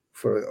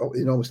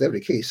in almost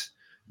every case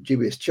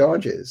dubious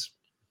charges,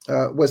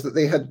 was that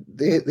they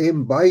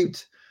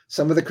imbibed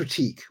some of the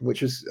critique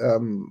which was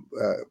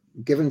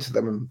given to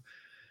them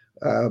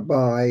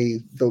by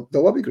the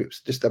lobby groups.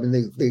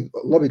 The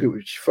lobby group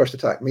which first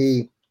attacked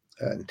me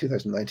in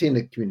 2019,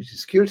 the Community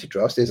Security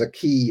Trust, is a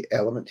key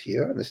element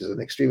here, and this is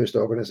an extremist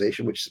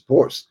organization which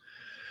supports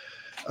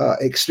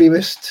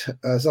extremist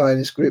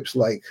Zionist groups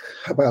like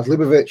Chabad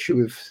Lubavitch, who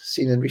we've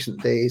seen in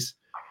recent days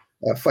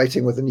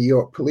fighting with the New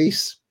York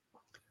police.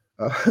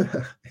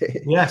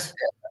 Yes.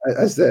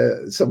 As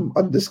some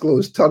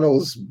undisclosed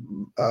tunnels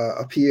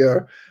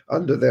appear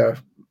under their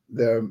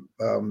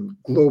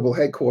global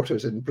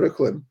headquarters in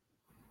Brooklyn.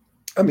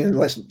 I mean,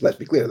 let's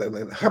be clear,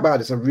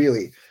 Chabad is a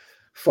really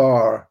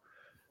far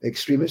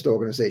extremist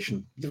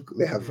organization.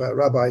 They have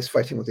rabbis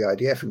fighting with the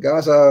IDF in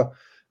Gaza.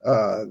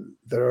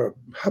 There are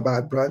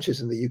Chabad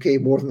branches in the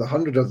UK, more than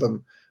 100 of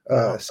them,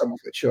 some of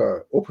which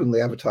are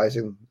openly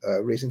advertising,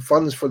 raising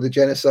funds for the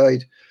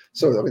genocide.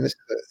 So, I mean,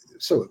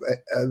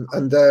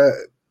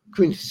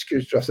 Community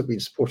Security Trust have been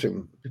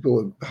supporting,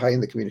 people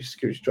behind the Community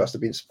Security Trust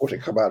have been supporting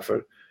Chabad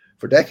for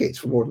decades,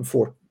 for more than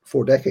four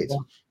decades.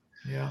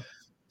 Yeah.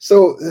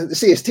 So the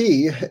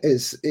CST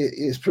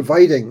is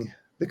providing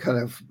the kind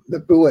of the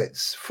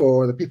bullets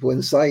for the people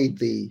inside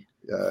the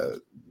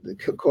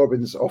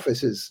Corbyn's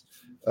offices,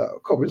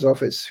 Corbyn's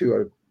office, who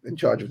are in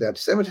charge of the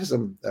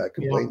anti-Semitism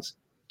complaints,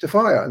 to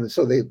fire. And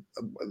so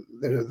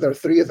there are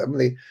 3 of them.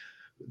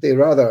 They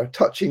rather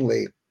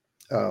touchingly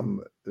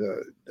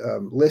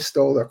list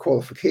all their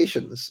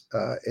qualifications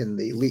in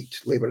the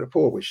leaked Labour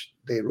report, which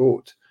they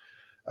wrote.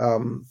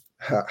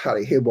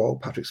 Harry Haywall,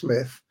 Patrick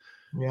Smith,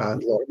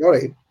 and Laura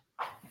Murray.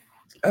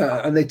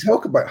 And they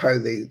talk about how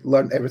they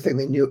learned everything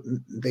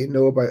they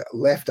know about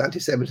left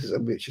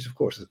anti-Semitism, which is, of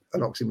course,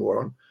 an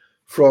oxymoron,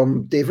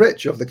 from Dave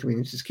Rich of the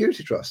Community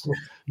Security Trust,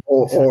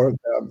 or from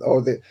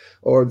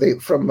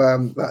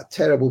that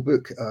terrible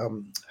book.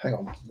 Hang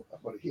on,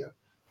 I've got it here.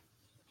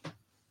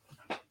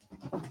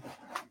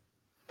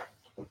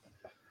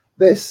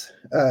 That's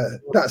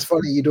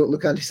funny. You don't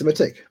look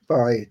anti-Semitic,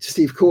 by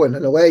Steve Cohen,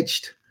 an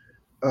alleged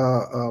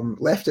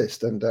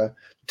leftist, and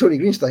Tony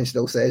Greenstein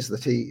still says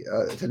that he,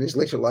 in his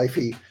later life,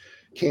 he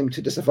came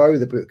to disavow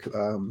the book,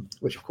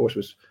 which of course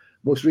was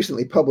most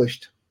recently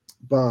published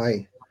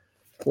by,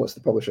 what's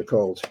the publisher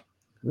called?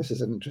 This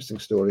is an interesting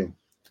story.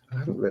 I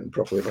haven't written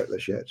properly about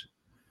this yet.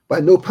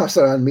 By No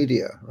Pasaran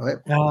Media, right?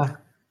 A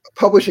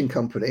publishing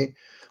company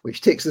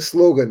which takes the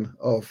slogan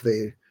of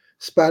the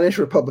Spanish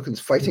Republicans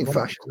fighting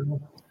fascism.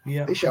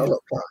 They shall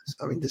not pass.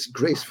 I mean,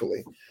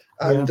 disgracefully,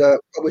 and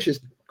publishes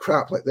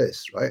crap like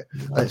this, right?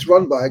 And it's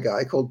run by a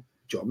guy called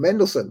John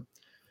Mendelsohn,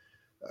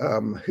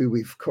 who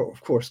we've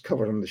of course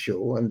covered on the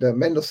show. And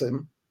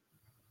Mendelsohn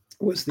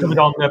was covered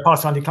on the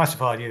Palestine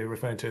Declassified you're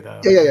referring to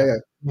there. Yeah.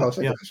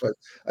 Right.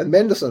 And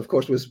Mendelsohn, of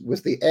course,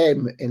 was the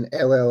M in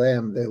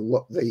LLM,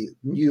 the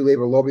New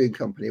Labour lobbying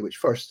company, which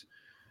first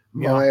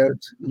mired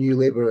New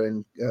Labour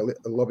in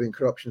lobbying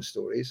corruption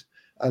stories.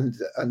 And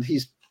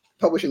he's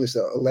publishing this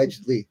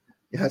allegedly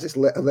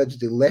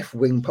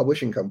left-wing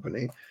publishing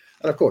company.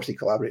 And of course, he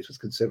collaborates with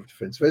Conservative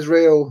Friends of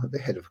Israel, the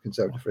head of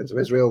Conservative Friends of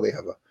Israel. They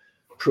have a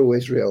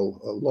pro-Israel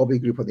lobby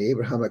group on the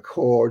Abraham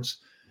Accords.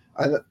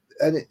 And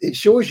it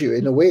shows you,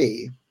 in a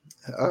way,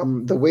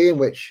 the way in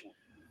which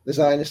the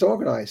Zionists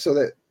organize. So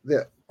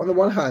that on the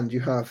one hand,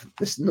 you have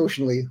this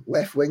notionally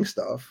left-wing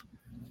stuff,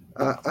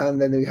 and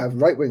then you have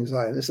right-wing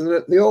Zionists,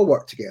 and they all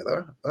work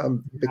together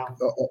on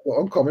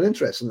common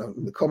interests.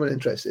 And the common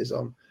interest is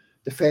on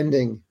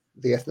defending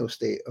the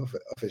ethno-state of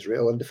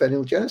Israel and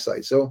defending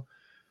genocide. So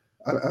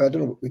I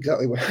don't know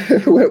exactly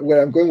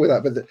where I'm going with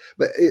that, but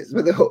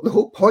the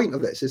whole point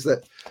of this is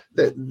that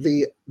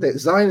the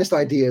Zionist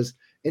ideas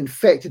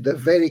infected the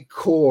very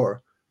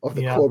core of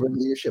the Corbyn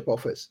leadership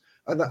office,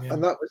 and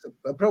that was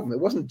a problem. It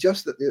wasn't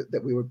just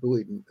that we were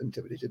bullied and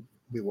intimidated,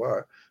 we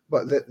were,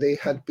 but that they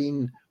had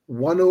been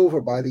won over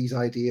by these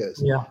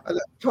ideas. Yeah. And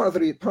part of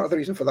the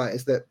reason for that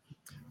is that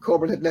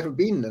Corbyn had never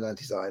been an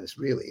anti-Zionist,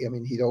 really. I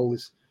mean, he'd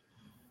always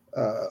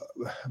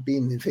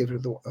been in favour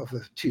of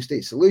the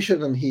two-state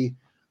solution, and he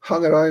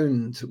hung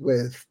around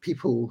with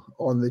people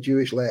on the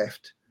Jewish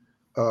left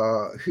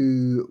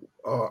who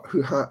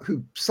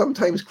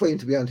sometimes claim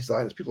to be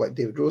anti-Zionist, people like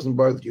David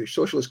Rosenberg, the Jewish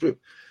Socialist Group,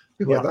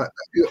 people like that,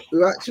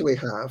 who actually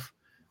have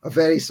a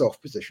very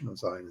soft position on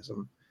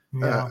Zionism.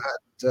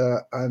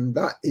 And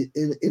that,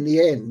 in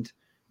the end,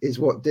 is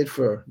what did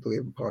for the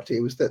Labour Party.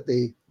 It was that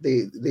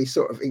they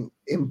sort of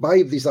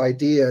imbibed these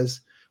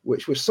ideas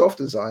which were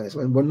soft in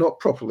Zionism and were not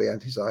properly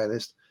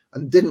anti-Zionist,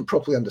 and didn't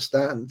properly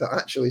understand that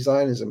actually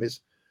Zionism is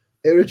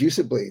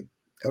irreducibly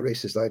a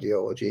racist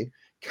ideology,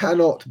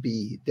 cannot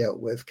be dealt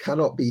with,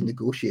 cannot be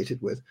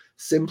negotiated with,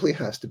 simply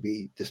has to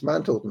be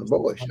dismantled and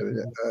abolished. I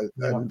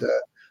mean,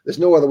 there's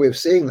no other way of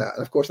saying that.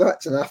 And of course,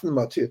 that's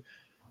anathema to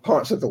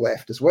parts of the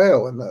left as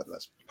well. And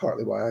that's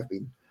partly why I've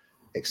been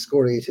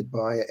excoriated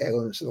by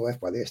elements of the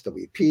left, by the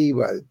SWP,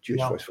 by the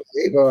Jewish Voice for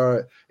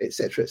Labour,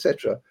 etc.,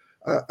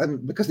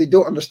 and because they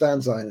don't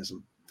understand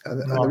Zionism. And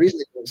the reason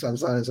they don't understand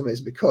Zionism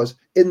is because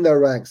in their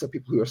ranks are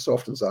people who are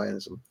soft on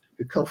Zionism,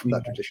 who come from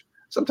that tradition,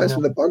 sometimes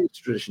from the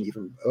Bundist tradition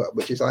even,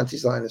 which is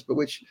anti-Zionist, but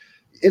which,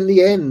 in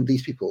the end,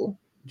 these people,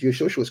 Jewish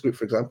Socialist Group,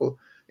 for example,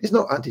 is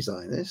not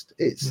anti-Zionist,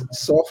 it's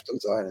soft on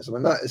Zionism,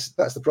 and that's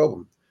the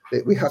problem.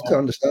 We have to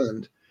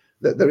understand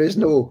that there is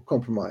no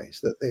compromise,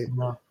 that the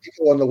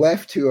people on the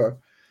left who are,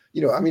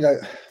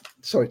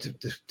 sorry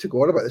to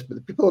go on about this, but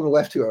the people on the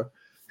left who are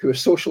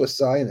socialist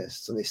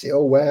Zionists, and they say,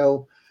 oh,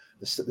 well,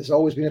 there's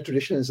always been a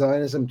tradition in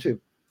Zionism to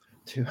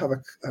have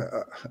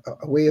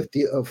a way of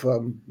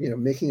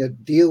making a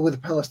deal with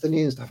the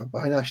Palestinians, to have a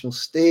binational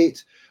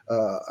state,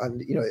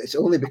 and it's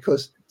only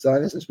because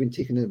Zionism has been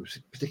taken in a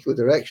particular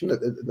direction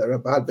that there are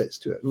bad bits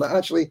to it. And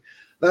actually,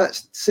 that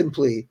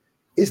simply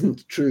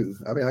isn't true.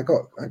 I mean, I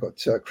got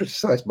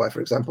criticised by,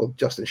 for example,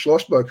 Justin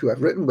Schlossberg, who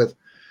I've written with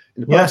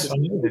in the past. Yes, I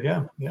knew it.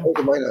 Yeah.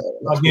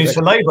 News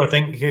for Labour, I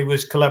think he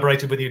was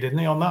collaborated with you, didn't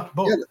he, on that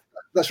book? Yeah,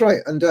 that's right.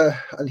 And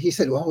he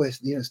said, "Oh,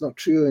 it's not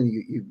true, and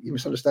you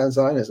misunderstand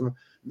Zionism."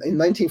 In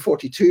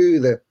 1942,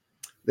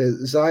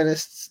 the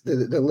Zionists,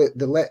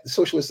 the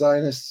socialist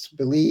Zionists,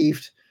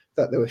 believed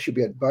that there should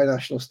be a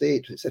binational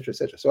state, etc.,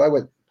 etc. So I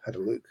had a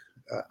look,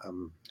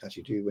 as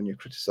you do when you're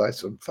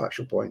criticised on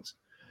factual points,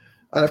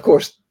 and of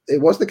course, it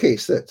was the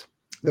case that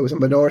there was a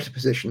minority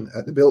position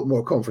at the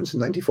Biltmore Conference in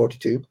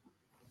 1942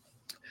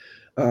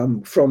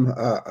 from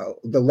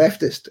the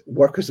leftist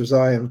Workers of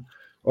Zion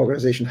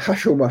organization,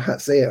 Hashomer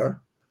Hatzair,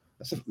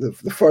 that's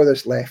the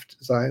furthest left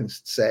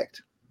Zionist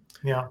sect,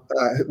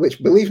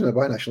 which believed in a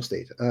binational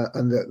state.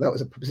 And that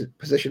was a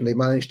position they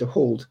managed to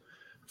hold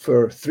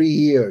for 3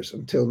 years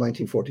until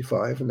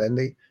 1945. And then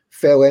they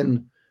fell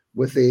in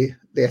with the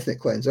ethnic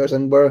cleansers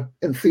and were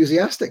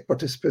enthusiastic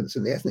participants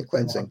in the ethnic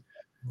cleansing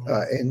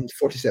in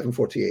 47,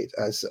 48,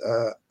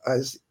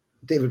 as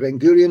David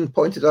Ben-Gurion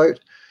pointed out.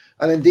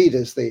 And indeed,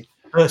 as the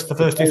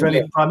first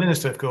Israeli Prime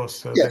Minister, of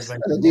course. Yes,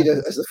 and indeed,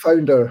 as the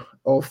founder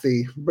of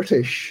the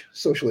British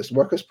Socialist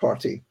Workers'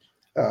 Party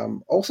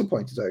also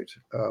pointed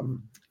out,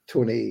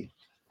 Tony,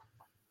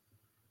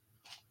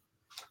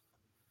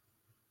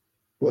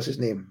 what's his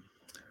name?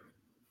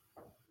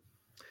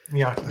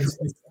 Yeah,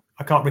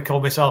 I can't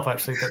recall myself,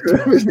 actually.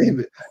 But, his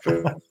name.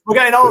 We're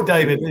getting old,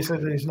 David. His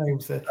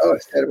name's there. Oh,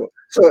 it's terrible.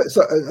 So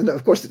and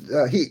of course,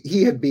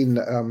 he had been,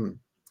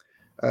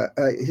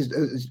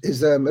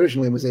 his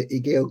original name was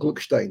Egil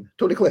Gluckstein,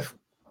 Tony Cliff.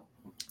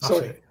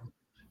 Sorry.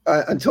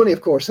 And Tony,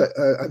 of course,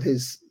 and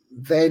his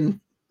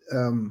then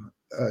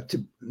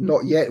to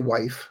not yet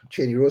wife,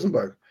 Cheney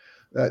Rosenberg.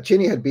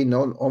 Cheney had been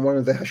on one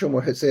of the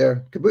Hashomer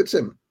Hatzair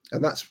kibbutzim,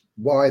 and that's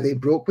why they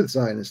broke with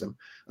Zionism.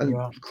 And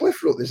Yeah.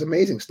 Cliff wrote this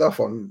amazing stuff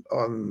on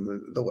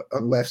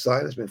left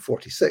Zionism in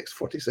 46,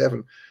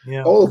 47.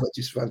 Yeah. All of it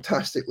just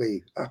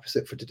fantastically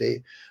apposite for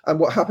today. And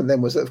what happened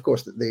then was that, of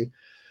course, that the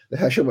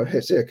Hashomer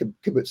Heseder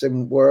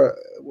kibbutzim were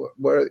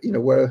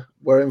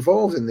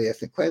involved in the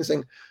ethnic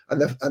cleansing,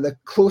 and the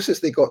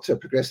closest they got to a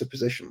progressive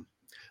position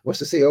was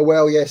to say, oh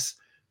well, yes,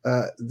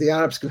 the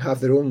Arabs can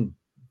have their own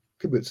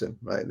kibbutzim,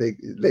 right? They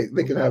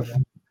can have,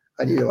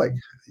 and you're like,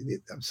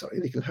 I'm sorry,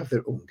 they can have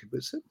their own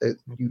kibbutzim.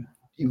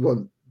 You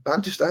want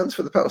Bantustans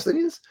for the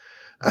Palestinians,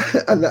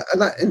 and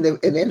that in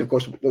the end, of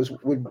course,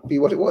 would be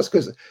what it was,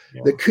 because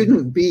there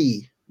couldn't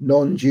be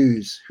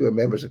non-Jews who are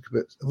members of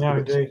kibbutz. Yeah,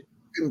 indeed.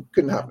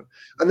 Couldn't happen.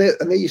 And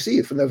there you see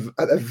it from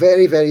at the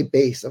very, very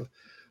base of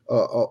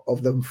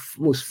the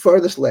most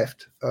furthest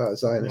left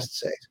Zionist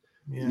sect,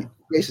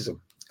 racism.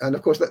 And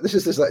of course, this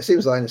is the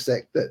same Zionist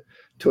sect that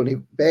Tony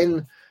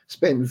Benn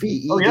spent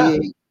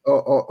VED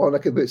on a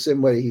kibbutzim,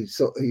 where he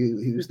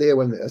was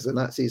there as the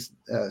Nazis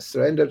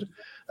surrendered,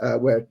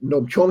 where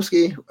Noam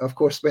Chomsky, of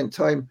course, spent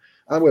time,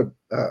 and where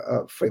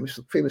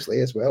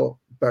famously as well,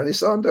 Bernie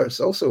Sanders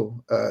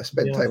also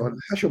spent time on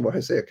Hashomer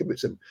Heseder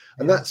kibbutzim.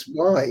 And that's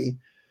why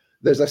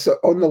there's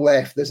on the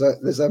left, there's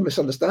a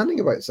misunderstanding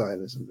about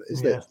Zionism,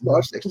 is that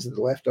large sections of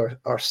the left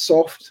are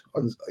soft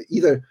on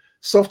either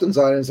soft on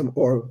Zionism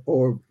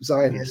or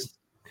Zionist.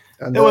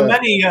 And there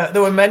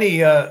were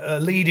many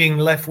leading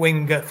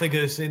left-wing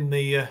figures in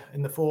the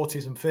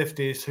 40s and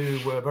 50s who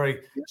were very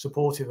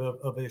supportive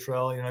of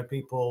Israel. You know,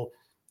 people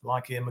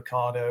like Ian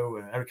Mercado,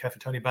 Eric Heffer,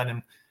 Tony Benn,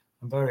 and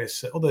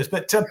various others.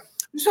 But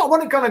so I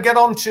want to kind of get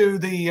on to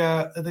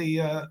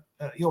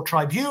your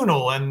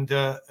tribunal and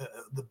the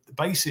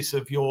basis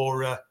of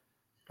your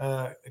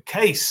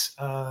case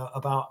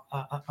about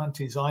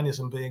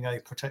anti-Zionism being a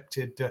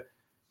protected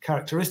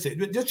characteristic.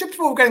 Just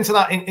before we get into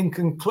that in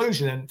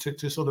conclusion, and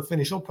to sort of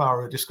finish up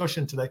our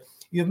discussion today,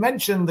 you've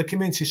mentioned the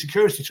Community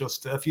Security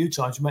Trust a few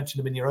times. You mentioned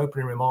them in your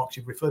opening remarks.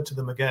 You've referred to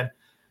them again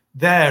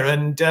there.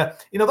 And,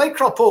 they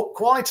crop up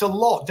quite a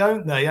lot,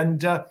 don't they?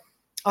 And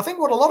I think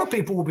what a lot of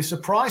people will be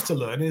surprised to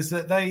learn is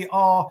that they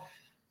are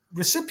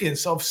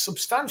recipients of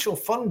substantial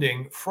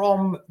funding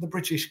from the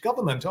British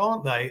government,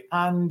 aren't they?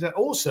 And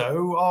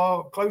also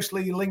are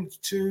closely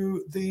linked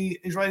to the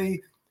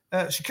Israeli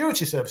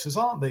security services,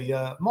 aren't they?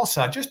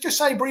 Mossad. Just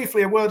say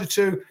briefly a word or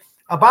two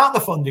about the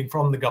funding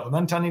from the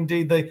government, and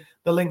indeed the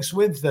links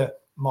with the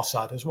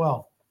Mossad as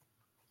well.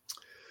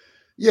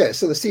 Yeah,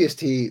 so the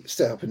CST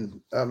set up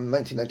in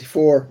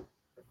 1994,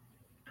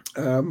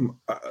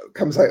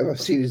 comes out of a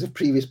series of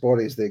previous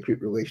bodies, the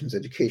Group Relations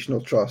Educational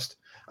Trust,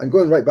 and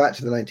going right back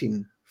to the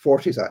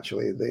 1940s,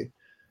 actually,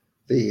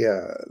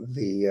 the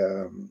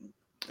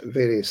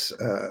various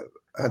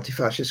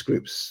anti-fascist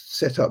groups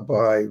set up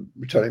by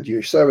returning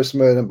Jewish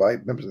servicemen and by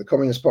members of the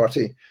Communist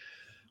Party,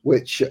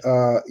 which,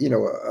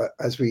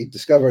 as we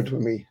discovered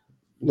when we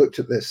looked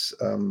at this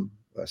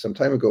some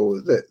time ago,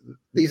 that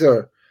these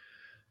are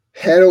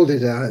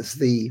heralded as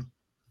the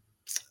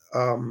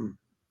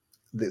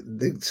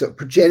sort of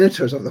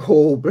progenitors of the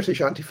whole British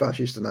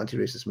anti-fascist and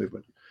anti-racist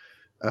movement,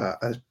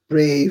 as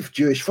brave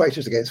Jewish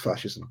fighters against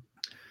fascism.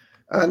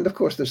 And of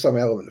course, there's some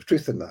element of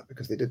truth in that,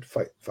 because they did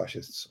fight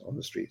fascists on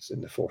the streets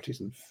in the 40s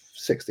and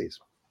 60s.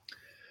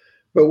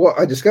 But what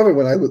I discovered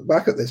when I looked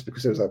back at this,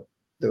 because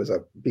there was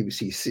a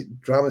BBC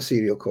drama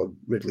serial called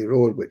Ridley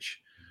Road,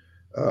 which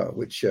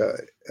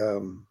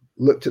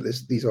looked at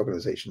these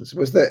organizations,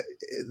 was that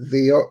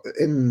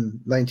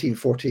in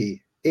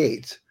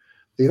 1948,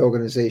 the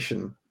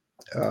organization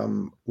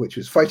which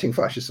was fighting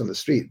fascists on the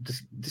street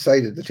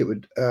decided that it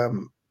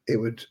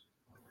would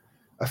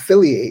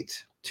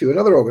affiliate to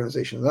another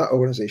organization, and that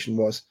organization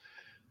was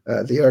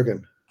the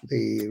Irgun,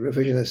 the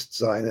revisionist,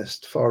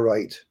 Zionist,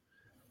 far-right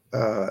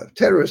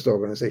terrorist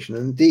organization.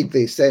 And indeed,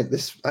 this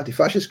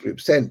anti-fascist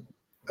group sent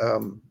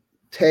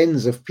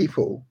tens of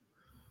people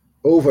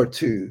over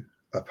to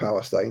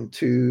Palestine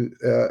to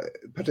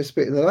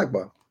participate in the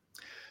Nakba.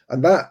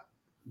 And that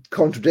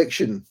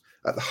contradiction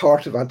at the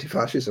heart of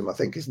anti-fascism, I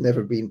think, has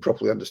never been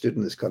properly understood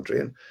in this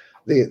country. And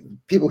the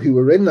people who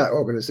were in that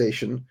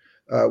organization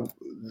and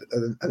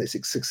its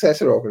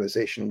successor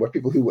organization were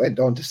people who went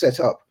on to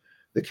set up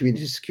the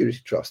Community Security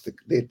Trust.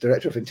 The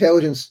director of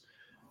intelligence,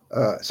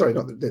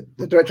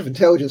 the director of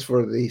intelligence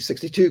for the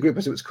 62 group,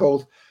 as it was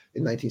called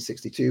in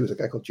 1962, was a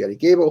guy called Jerry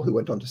Gable, who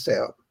went on to set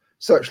up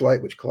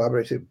Searchlight, which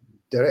collaborated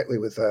directly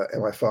with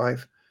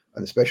MI5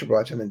 and the Special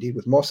Branch, and indeed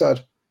with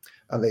Mossad.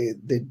 And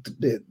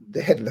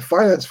the head of the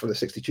finance for the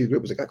 62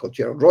 group was a guy called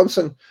Gerald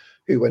Ronson,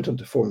 who went on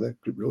to form the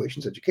Group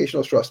Relations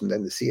Educational Trust and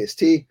then the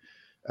CST.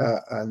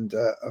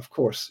 Of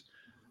course,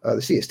 the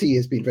CST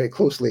has been very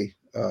closely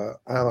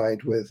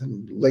allied with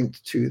and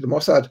linked to the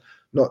Mossad,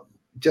 not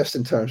just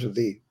in terms of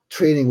the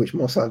training which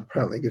Mossad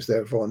apparently gives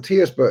their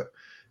volunteers, but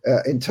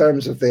in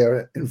terms of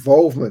their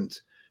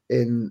involvement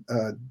in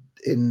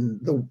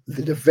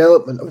the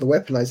development of the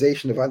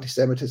weaponization of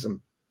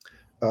anti-Semitism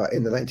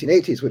in the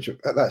 1980s, which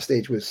at that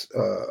stage was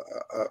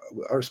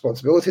a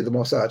responsibility of the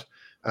Mossad,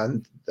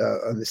 and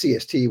the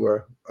CST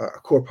were a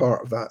core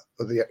part of that,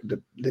 of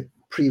the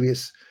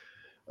previous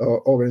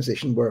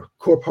organization were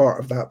core part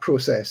of that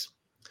process,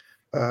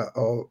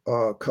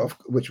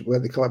 where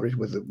they collaborated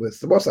with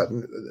the Mossad.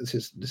 And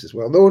this is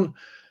well known.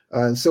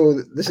 And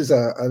so this is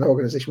an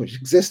organization which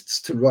exists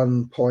to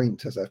run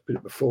point, as I've put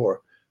it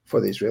before,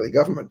 for the Israeli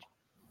government.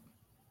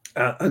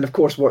 And of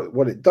course,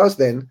 what it does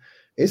then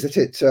is that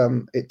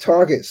it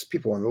targets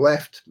people on the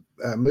left,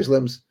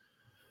 Muslims,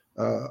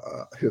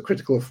 who are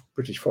critical of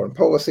British foreign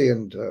policy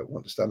and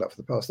want to stand up for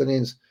the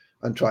Palestinians,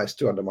 and tries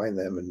to undermine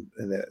them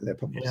in their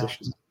public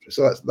positions.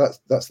 So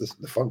that's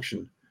the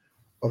function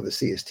of the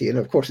CST. And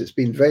of course, it's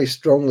been very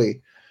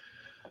strongly,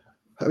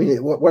 I mean,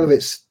 one of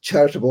its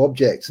charitable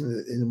objects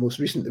in the most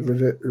recent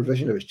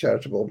revision of its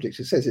charitable objects,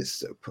 it says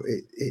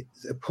it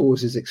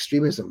opposes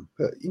extremism.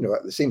 But,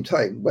 at the same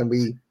time, when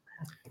we,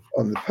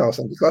 on the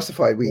Palestine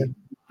Declassified, we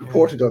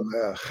reported on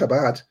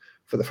Chabad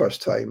for the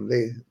first time,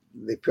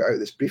 they put out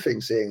this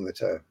briefing saying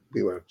that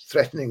we were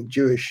threatening a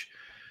Jewish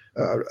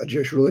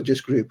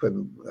religious group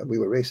and we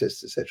were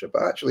racist, etc.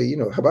 But actually,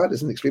 Chabad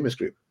is an extremist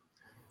group.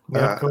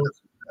 Yeah, of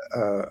course.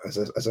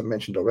 As I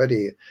mentioned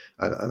already,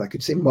 and I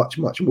could say much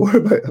more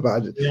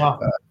about it,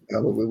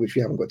 which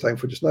we haven't got time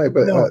for just now.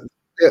 But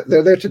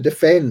they're there to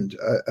defend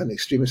an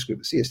extremist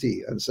group,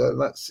 CST, and so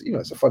that's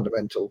it's a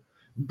fundamental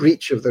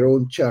breach of their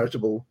own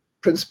charitable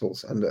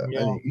principles, and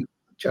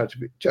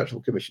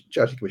charitable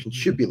commission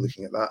should be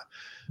looking at that,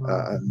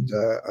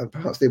 and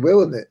perhaps they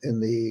will in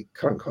the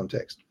current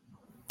context.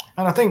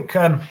 And I think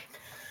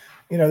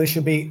there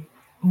should be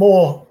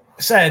more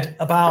said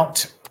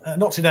about.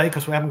 Not today,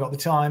 because we haven't got the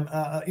time.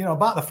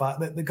 About the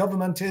fact that the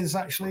government is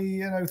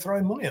actually,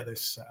 throwing money at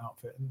this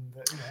outfit. And,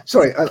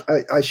 Sorry,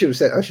 I should have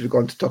said. I should have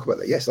gone to talk about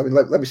that. Yes, I mean,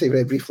 let me say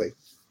very briefly.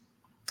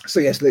 So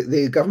yes,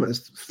 the government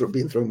has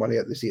been throwing money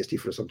at the CST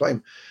for some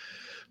time,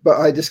 but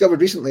I discovered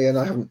recently, and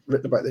I haven't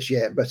written about this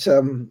yet, but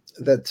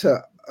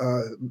that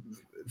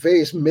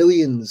various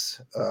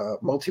millions,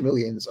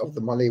 multi-millions of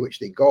the money which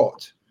they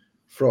got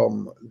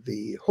from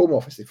the Home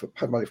Office, they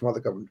had money from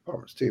other government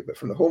departments too, but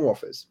from the Home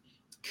Office,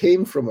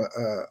 came from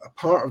a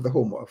part of the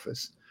Home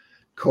Office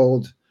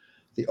called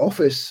the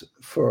Office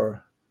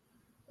for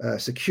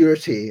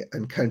Security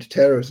and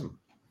Counterterrorism.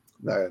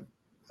 Now,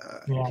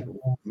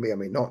 people may or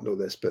may not know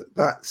this, but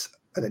that's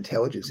an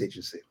intelligence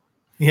agency.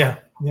 Yeah,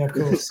 of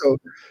course. So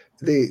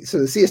the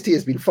CST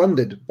has been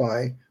funded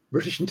by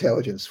British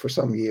intelligence for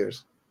some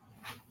years,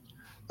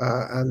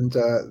 and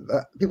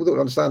people don't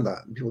understand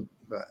that.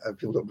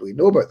 People don't really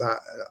know about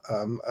that,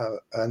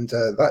 and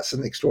that's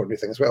an extraordinary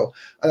thing as well.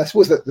 And I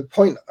suppose that the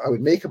point I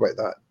would make about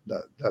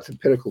that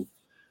empirical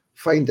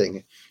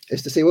finding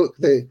is to say, look,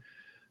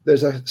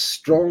 there's a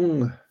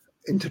strong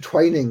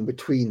intertwining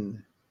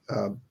between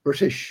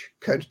British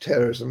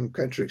counter-terrorism,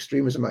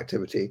 counter-extremism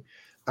activity,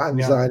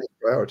 and Zionist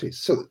priorities.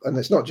 So, and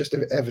it's not just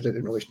evident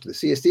in relation to the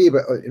CST,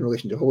 but in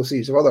relation to a whole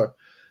series of other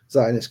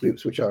Zionist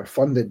groups which are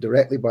funded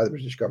directly by the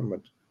British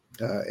government.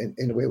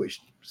 In a way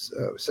which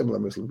similar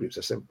Muslim groups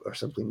are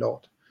simply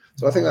not.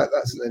 So I think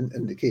that's an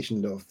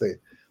indication of the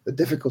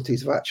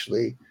difficulties of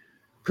actually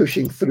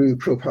pushing through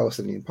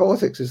pro-Palestinian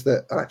politics, is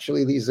that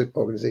actually these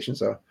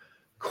organizations are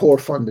core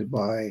funded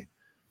by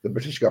the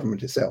British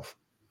government itself.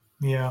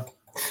 Yeah.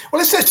 Well,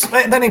 let's just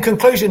then, in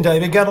conclusion,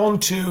 David, get on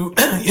to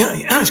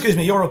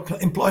your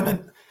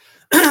employment.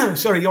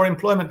 Your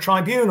employment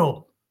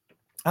tribunal,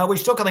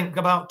 which took, I think,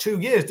 about 2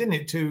 years, didn't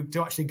it,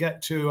 to actually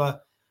get to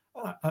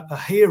a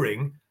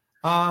hearing.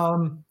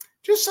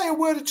 Just say a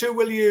word or two,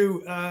 will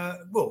you?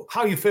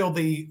 How you feel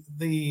the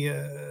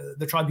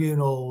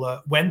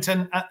tribunal went,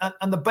 and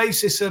the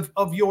basis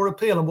of your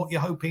appeal, and what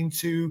you're hoping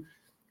to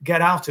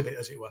get out of it,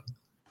 as it were.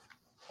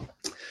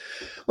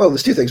 Well,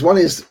 there's two things. One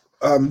is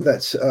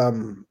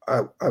that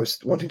I was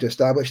wanting to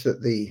establish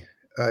that the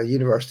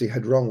university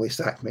had wrongly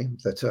sacked me,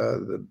 that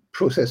the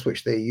process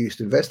which they used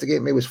to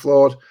investigate me was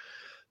flawed,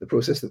 the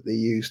process that they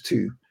used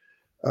to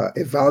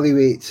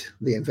evaluate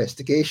the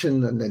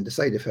investigation and then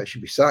decide if I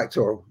should be sacked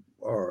or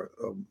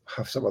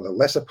have some other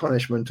lesser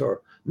punishment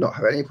or not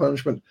have any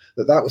punishment,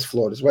 that was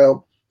flawed as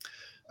well.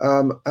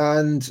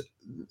 And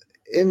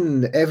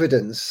in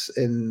evidence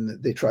in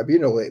the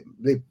tribunal,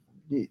 the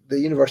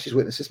university's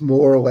witnesses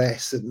more or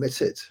less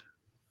admitted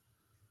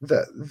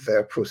that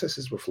their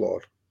processes were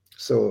flawed.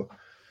 So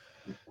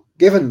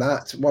given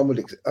that, one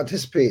would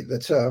anticipate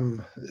that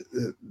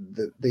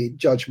the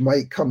judge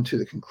might come to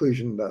the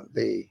conclusion that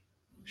they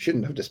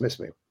shouldn't have dismissed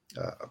me.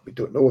 We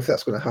don't know if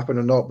that's going to happen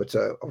or not, but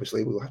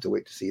obviously we'll have to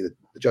wait to see the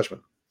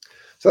judgment.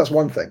 So that's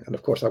one thing. And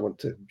of course, I want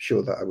to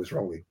show that I was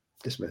wrongly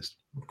dismissed.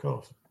 Of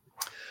course.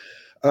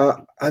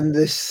 And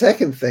the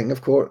second thing,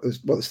 of course,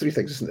 there's three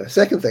things, isn't there? The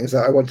second thing is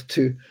that I wanted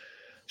to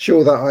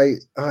show that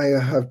I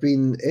have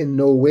been in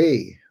no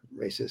way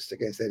racist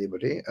against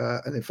anybody.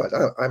 And in fact,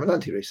 I'm an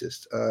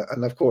anti-racist.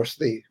 And of course,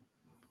 the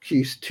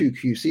two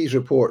QC's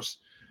reports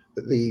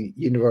that the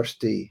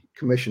university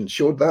commissioned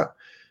showed that.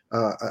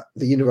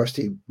 The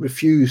university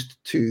refused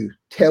to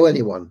tell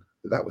anyone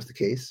that was the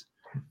case,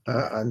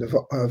 and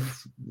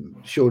have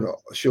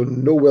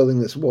shown no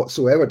willingness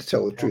whatsoever to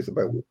tell the truth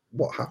about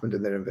what happened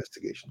in their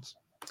investigations.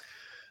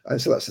 And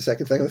so that's the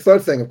second thing. And the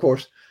third thing, of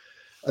course,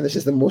 and this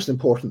is the most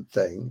important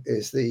thing,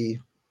 is the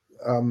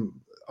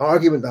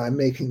argument that I'm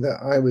making,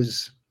 that I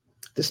was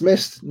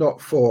dismissed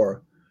not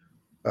for,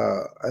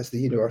 as the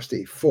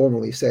university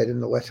formally said in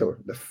the letter,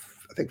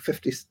 I think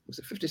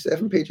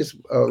 57 pages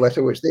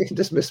letter which they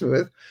dismissed me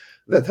with,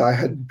 that I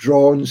had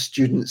drawn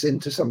students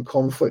into some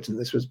conflict and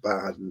this was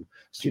bad and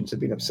students had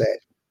been upset.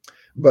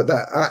 But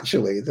that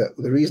actually, that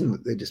the reason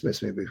that they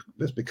dismissed me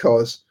was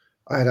because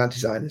I had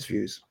anti-Zionist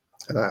views,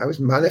 and I was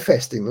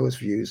manifesting those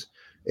views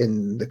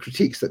in the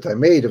critiques that I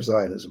made of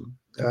Zionism.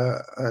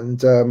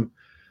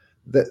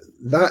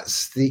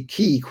 That's the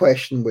key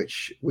question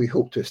which we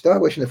hope to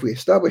establish. And if we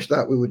establish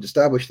that, we would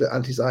establish that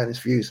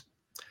anti-Zionist views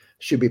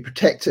should be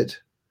protected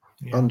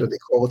under the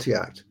Equality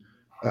Act,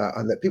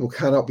 and that people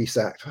cannot be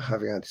sacked for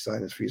having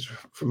anti-Zionist views,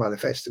 for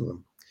manifesting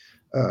them,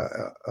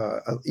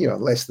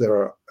 unless there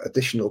are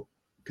additional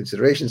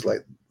considerations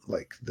like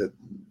the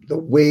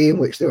way in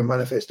which they were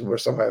manifested were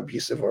somehow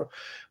abusive, or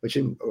which,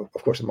 of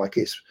course, in my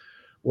case,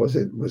 was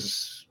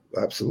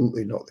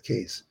absolutely not the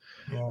case.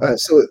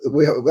 So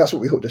that's what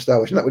we hope to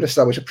establish, and that would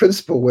establish a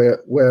principle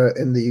where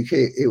in the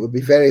UK it would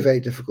be very, very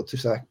difficult to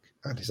sack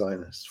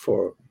anti-Zionists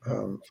for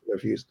their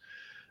views.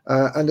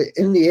 And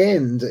in the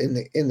end,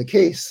 in the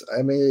case,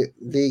 I mean,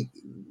 the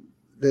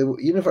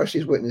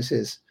university's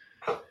witnesses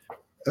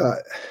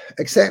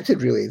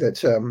accepted really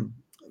that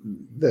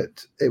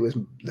it was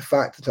the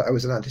fact that I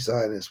was an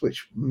anti-Zionist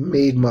which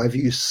made my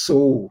views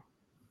so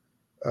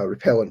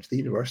repellent to the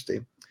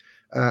university,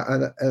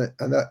 and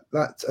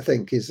that I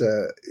think is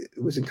it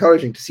was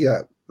encouraging to see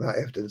that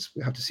evidence.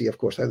 We have to see, of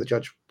course, how the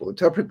judge will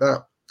interpret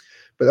that.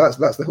 But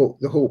that's the hope.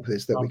 The hope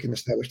is that we can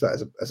establish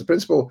that as a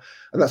principle,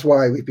 and that's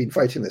why we've been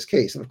fighting this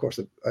case. And of course,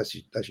 as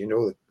you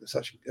know,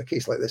 such a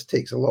case like this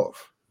takes a lot of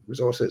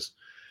resources.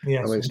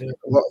 Yes, I mean,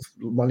 a lot of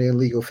money in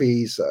legal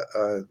fees.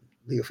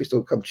 Legal fees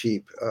don't come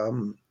cheap.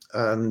 I'll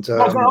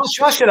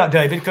ask you that,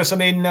 David, because I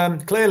mean,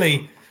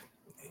 clearly,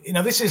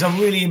 this is a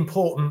really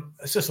important,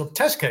 it's a sort of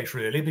test case,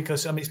 really,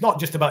 because I mean, it's not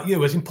just about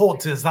you, as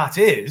important as that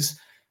is,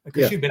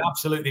 because you've been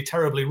absolutely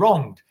terribly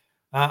wronged,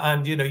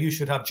 and you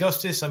should have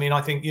justice. I mean,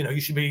 I think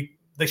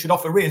they should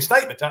offer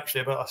reinstatement,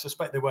 actually, but I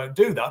suspect they won't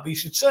do that. But you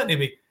should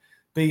certainly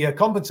be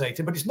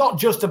compensated. But it's not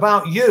just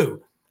about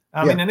you.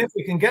 I mean, and if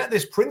we can get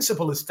this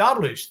principle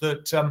established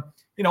that,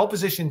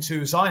 opposition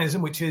to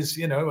Zionism, which is,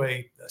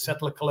 a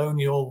settler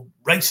colonial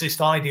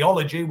racist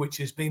ideology, which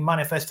is being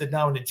manifested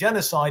now in a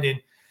genocide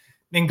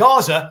in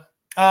Gaza,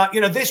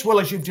 this will,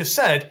 as you've just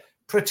said,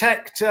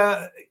 protect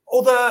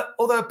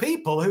other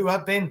people who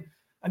have been,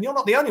 and you're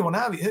not the only one,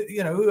 have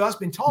you? Who has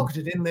been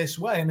targeted in this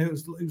way and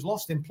who's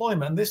lost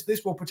employment. And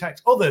this will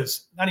protect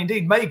others, and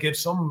indeed may give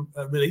some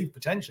relief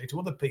potentially to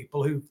other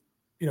people who,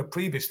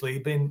 previously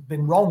been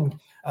wronged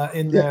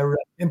in their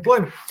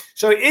employment.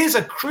 So it is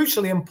a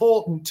crucially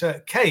important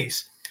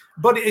case,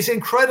 but it is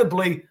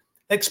incredibly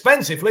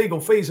expensive. Legal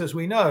fees, as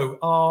we know,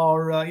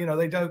 are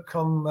they don't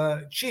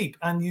come cheap,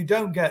 and you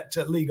don't get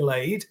legal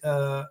aid,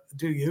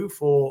 do you,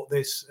 for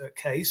this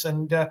case?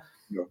 And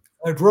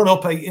it'd run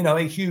up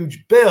a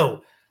huge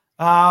bill.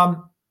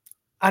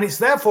 And it's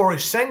therefore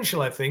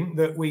essential, I think,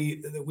 that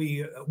we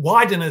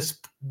widen as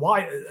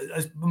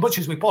much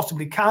as we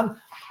possibly can,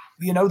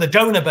 the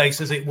donor base,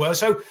 as it were.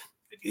 So,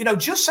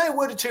 just say a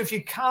word or two, if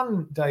you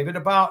can, David,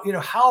 about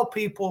how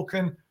people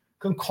can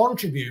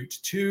contribute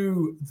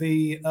to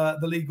the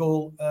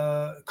legal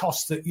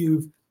costs that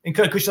you've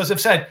incurred. Because, as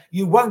I've said,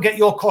 you won't get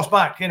your cost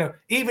back.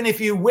 Even if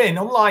you win,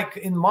 unlike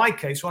in my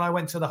case when I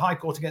went to the High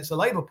Court against the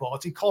Labour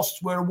Party,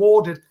 costs were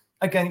awarded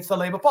against the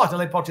Labour Party. The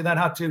Labour Party then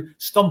had to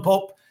stump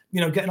up,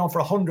 getting on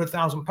for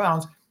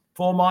 £100,000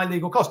 for my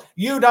legal costs.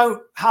 You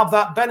don't have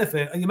that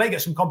benefit, and you may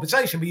get some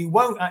compensation, but you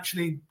won't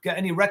actually get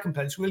any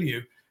recompense, will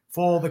you,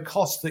 for the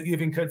costs that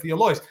you've incurred for your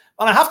lawyers?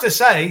 And I have to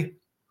say,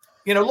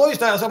 lawyers,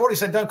 as I've already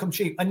said, don't come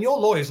cheap. And your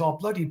lawyers are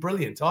bloody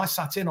brilliant. I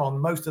sat in on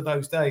most of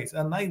those days,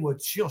 and they were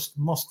just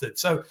mustard.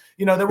 So,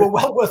 they were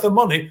well worth the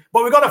money,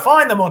 but we've got to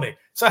find the money.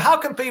 So how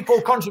can people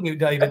contribute,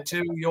 David,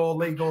 to your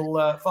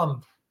legal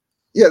fund?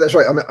 Yeah, that's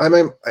right. I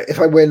mean, if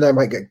I win, I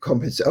might get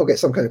I'll get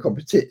some kind of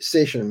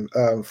compensation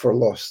for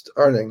lost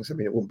earnings. I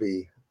mean, it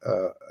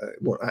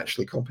won't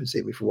actually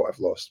compensate me for what I've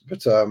lost,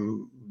 but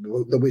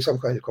there'll be some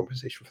kind of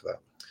compensation for that.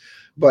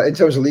 But in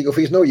terms of legal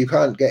fees, no, you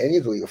can't get any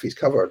of the legal fees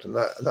covered, and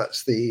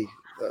that's the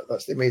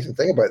amazing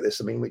thing about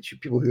this. I mean, which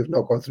people who have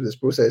not gone through this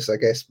process, I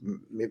guess,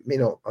 may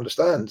not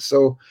understand.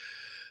 So,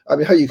 I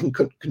mean, how you can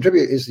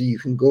contribute is you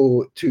can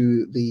go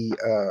to the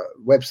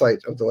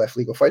website of the Left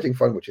Legal Fighting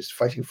Fund, which is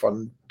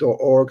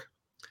fightingfund.org.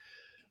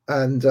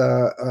 And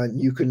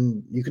you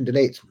can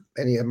donate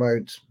any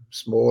amount,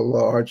 small,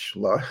 large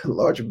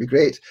would be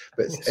great,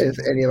 but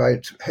any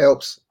amount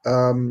helps.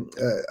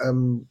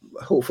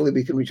 Hopefully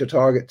we can reach a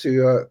target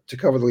to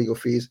cover the legal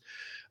fees.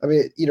 I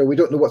mean, we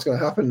don't know what's going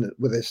to happen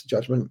with this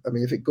judgment. I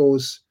mean, if it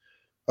goes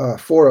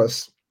for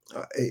us,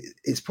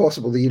 it's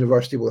possible the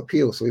university will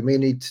appeal. So we may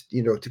need,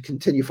 to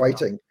continue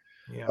fighting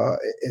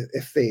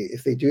if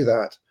they do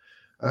that.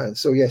 And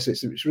so, yes,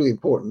 it's really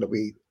important that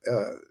we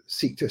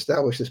seek to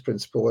establish this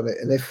principle.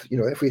 And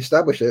if we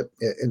establish it,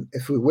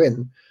 if we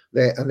win,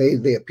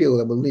 they appeal,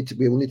 and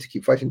we will need to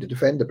keep fighting to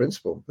defend the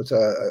principle. But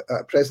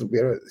at present, we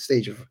are at the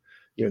stage of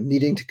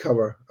needing to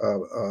cover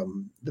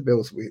the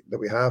bills that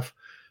we have,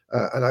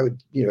 and I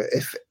would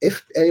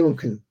if anyone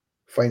can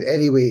find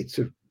any way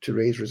to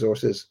raise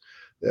resources,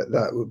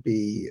 that would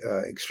be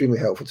extremely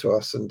helpful to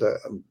us, and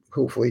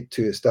hopefully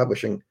to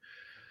establishing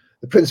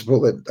the principle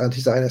that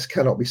anti-Zionists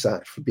cannot be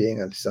sacked for being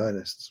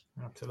anti-Zionists.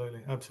 Absolutely,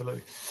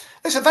 absolutely.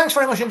 Listen, thanks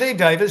very much indeed,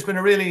 David. It's been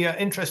a really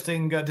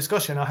interesting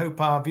discussion. I hope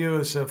our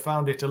viewers have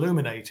found it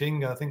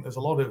illuminating. I think there's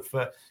a lot of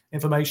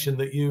information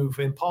that you've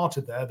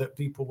imparted there that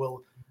people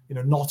will,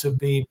 not have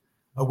been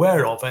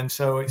aware of, and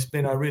so it's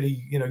been a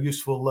really,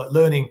 useful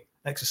learning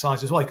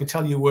exercise as well. I can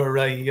tell you were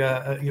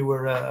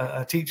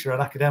a teacher,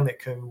 an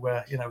academic who,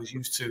 was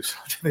used to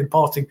sort of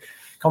imparting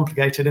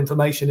complicated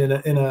information in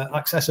an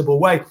accessible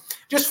way.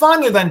 Just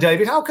finally then,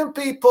 David, how can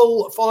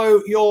people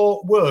follow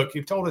your work?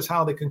 You've told us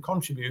how they can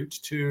contribute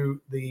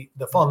to the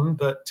fund,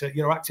 but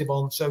you're active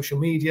on social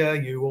media.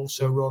 You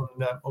also run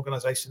an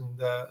organisation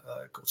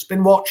called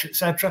Spinwatch,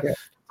 etc. Yeah.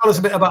 Tell us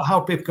a bit about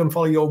how people can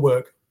follow your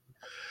work.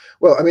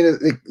 Well, I mean,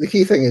 the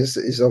key thing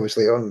is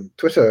obviously on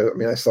Twitter. I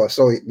mean, we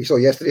saw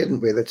yesterday, didn't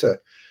we, that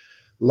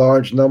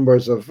large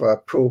numbers of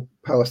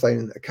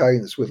pro-Palestine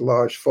accounts with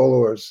large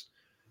following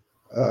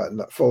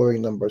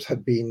numbers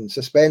had been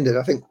suspended.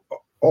 I think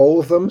all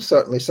of them,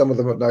 certainly some of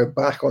them, are now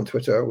back on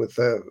Twitter with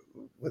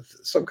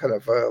some kind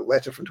of a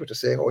letter from Twitter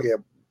saying, "Oh yeah,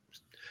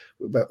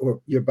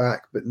 you're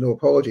back, but no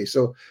apology."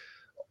 So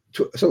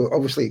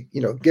obviously,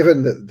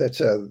 given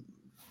that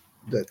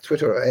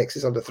Twitter or X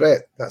is under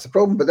threat, that's a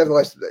problem. But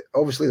nevertheless,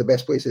 obviously, the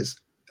best place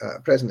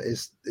present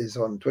is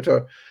on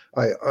Twitter.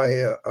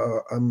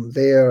 I'm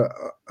there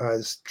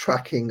as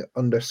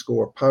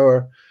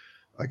tracking_power.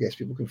 I guess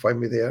people can find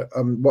me there.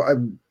 What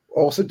I'm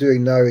also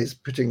doing now is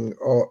putting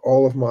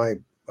all of my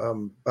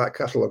back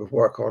catalogue of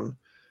work on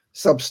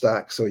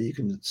Substack, so you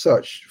can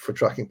search for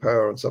Tracking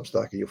Power on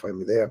Substack and you'll find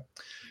me there.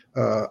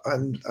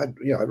 And I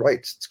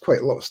write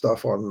quite a lot of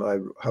stuff I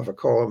have a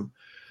column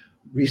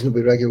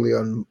reasonably regularly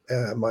on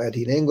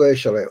Mayadeen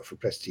English. I write for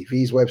Press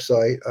TV's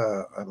website.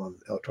 I'm on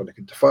Electronic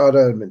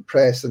Intifada. I'm in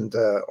Press, and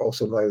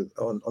also now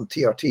on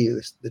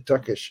TRT, the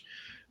Turkish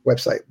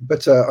website.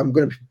 But I'm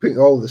going to be putting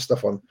all of this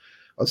stuff on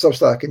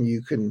Substack, and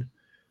you can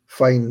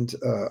find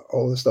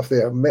all the stuff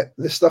there.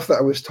 The stuff that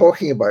I was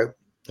talking about,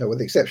 with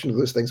the exception of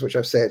those things which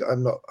I've said I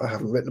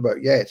haven't written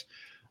about yet.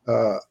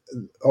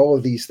 All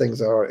of these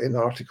things are in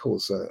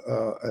articles,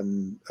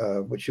 and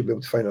which you'll be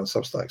able to find on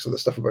Substack. So the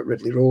stuff about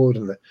Ridley Road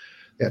and the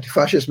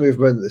anti-fascist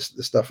movement,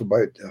 the stuff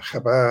about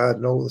Chabad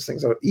and all those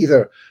things are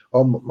either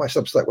on my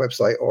Substack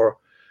website or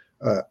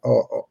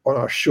on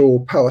our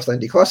show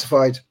Palestine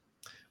Declassified,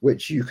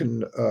 which you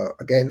can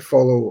again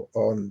follow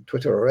on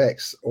Twitter or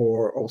X,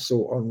 or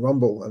also on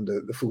Rumble. And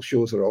the full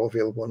shows are all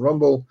available on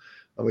Rumble,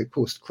 and we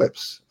post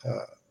clips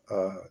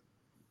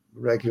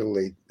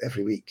regularly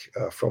every week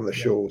from the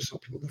show, so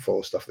people can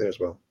follow stuff there as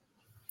well.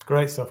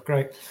 Great stuff.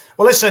 Great.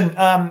 Well, listen,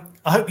 I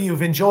hope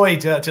you've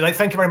enjoyed today.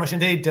 Thank you very much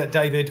indeed,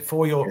 David,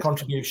 for your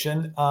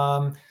contribution.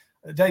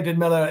 David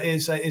Miller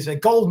is a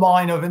gold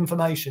mine of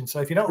information.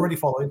 So if you don't already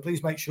follow him,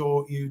 please make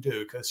sure you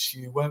do, because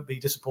you won't be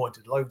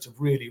disappointed. Loads of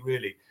really,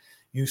 really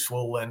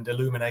useful and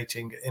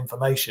illuminating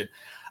information.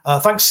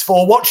 Thanks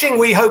for watching.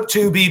 We hope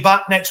to be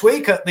back next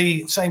week at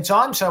the same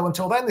time. So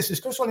until then, this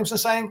is Chris Williamson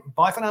saying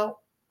bye for now.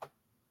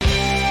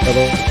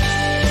 Bye-bye.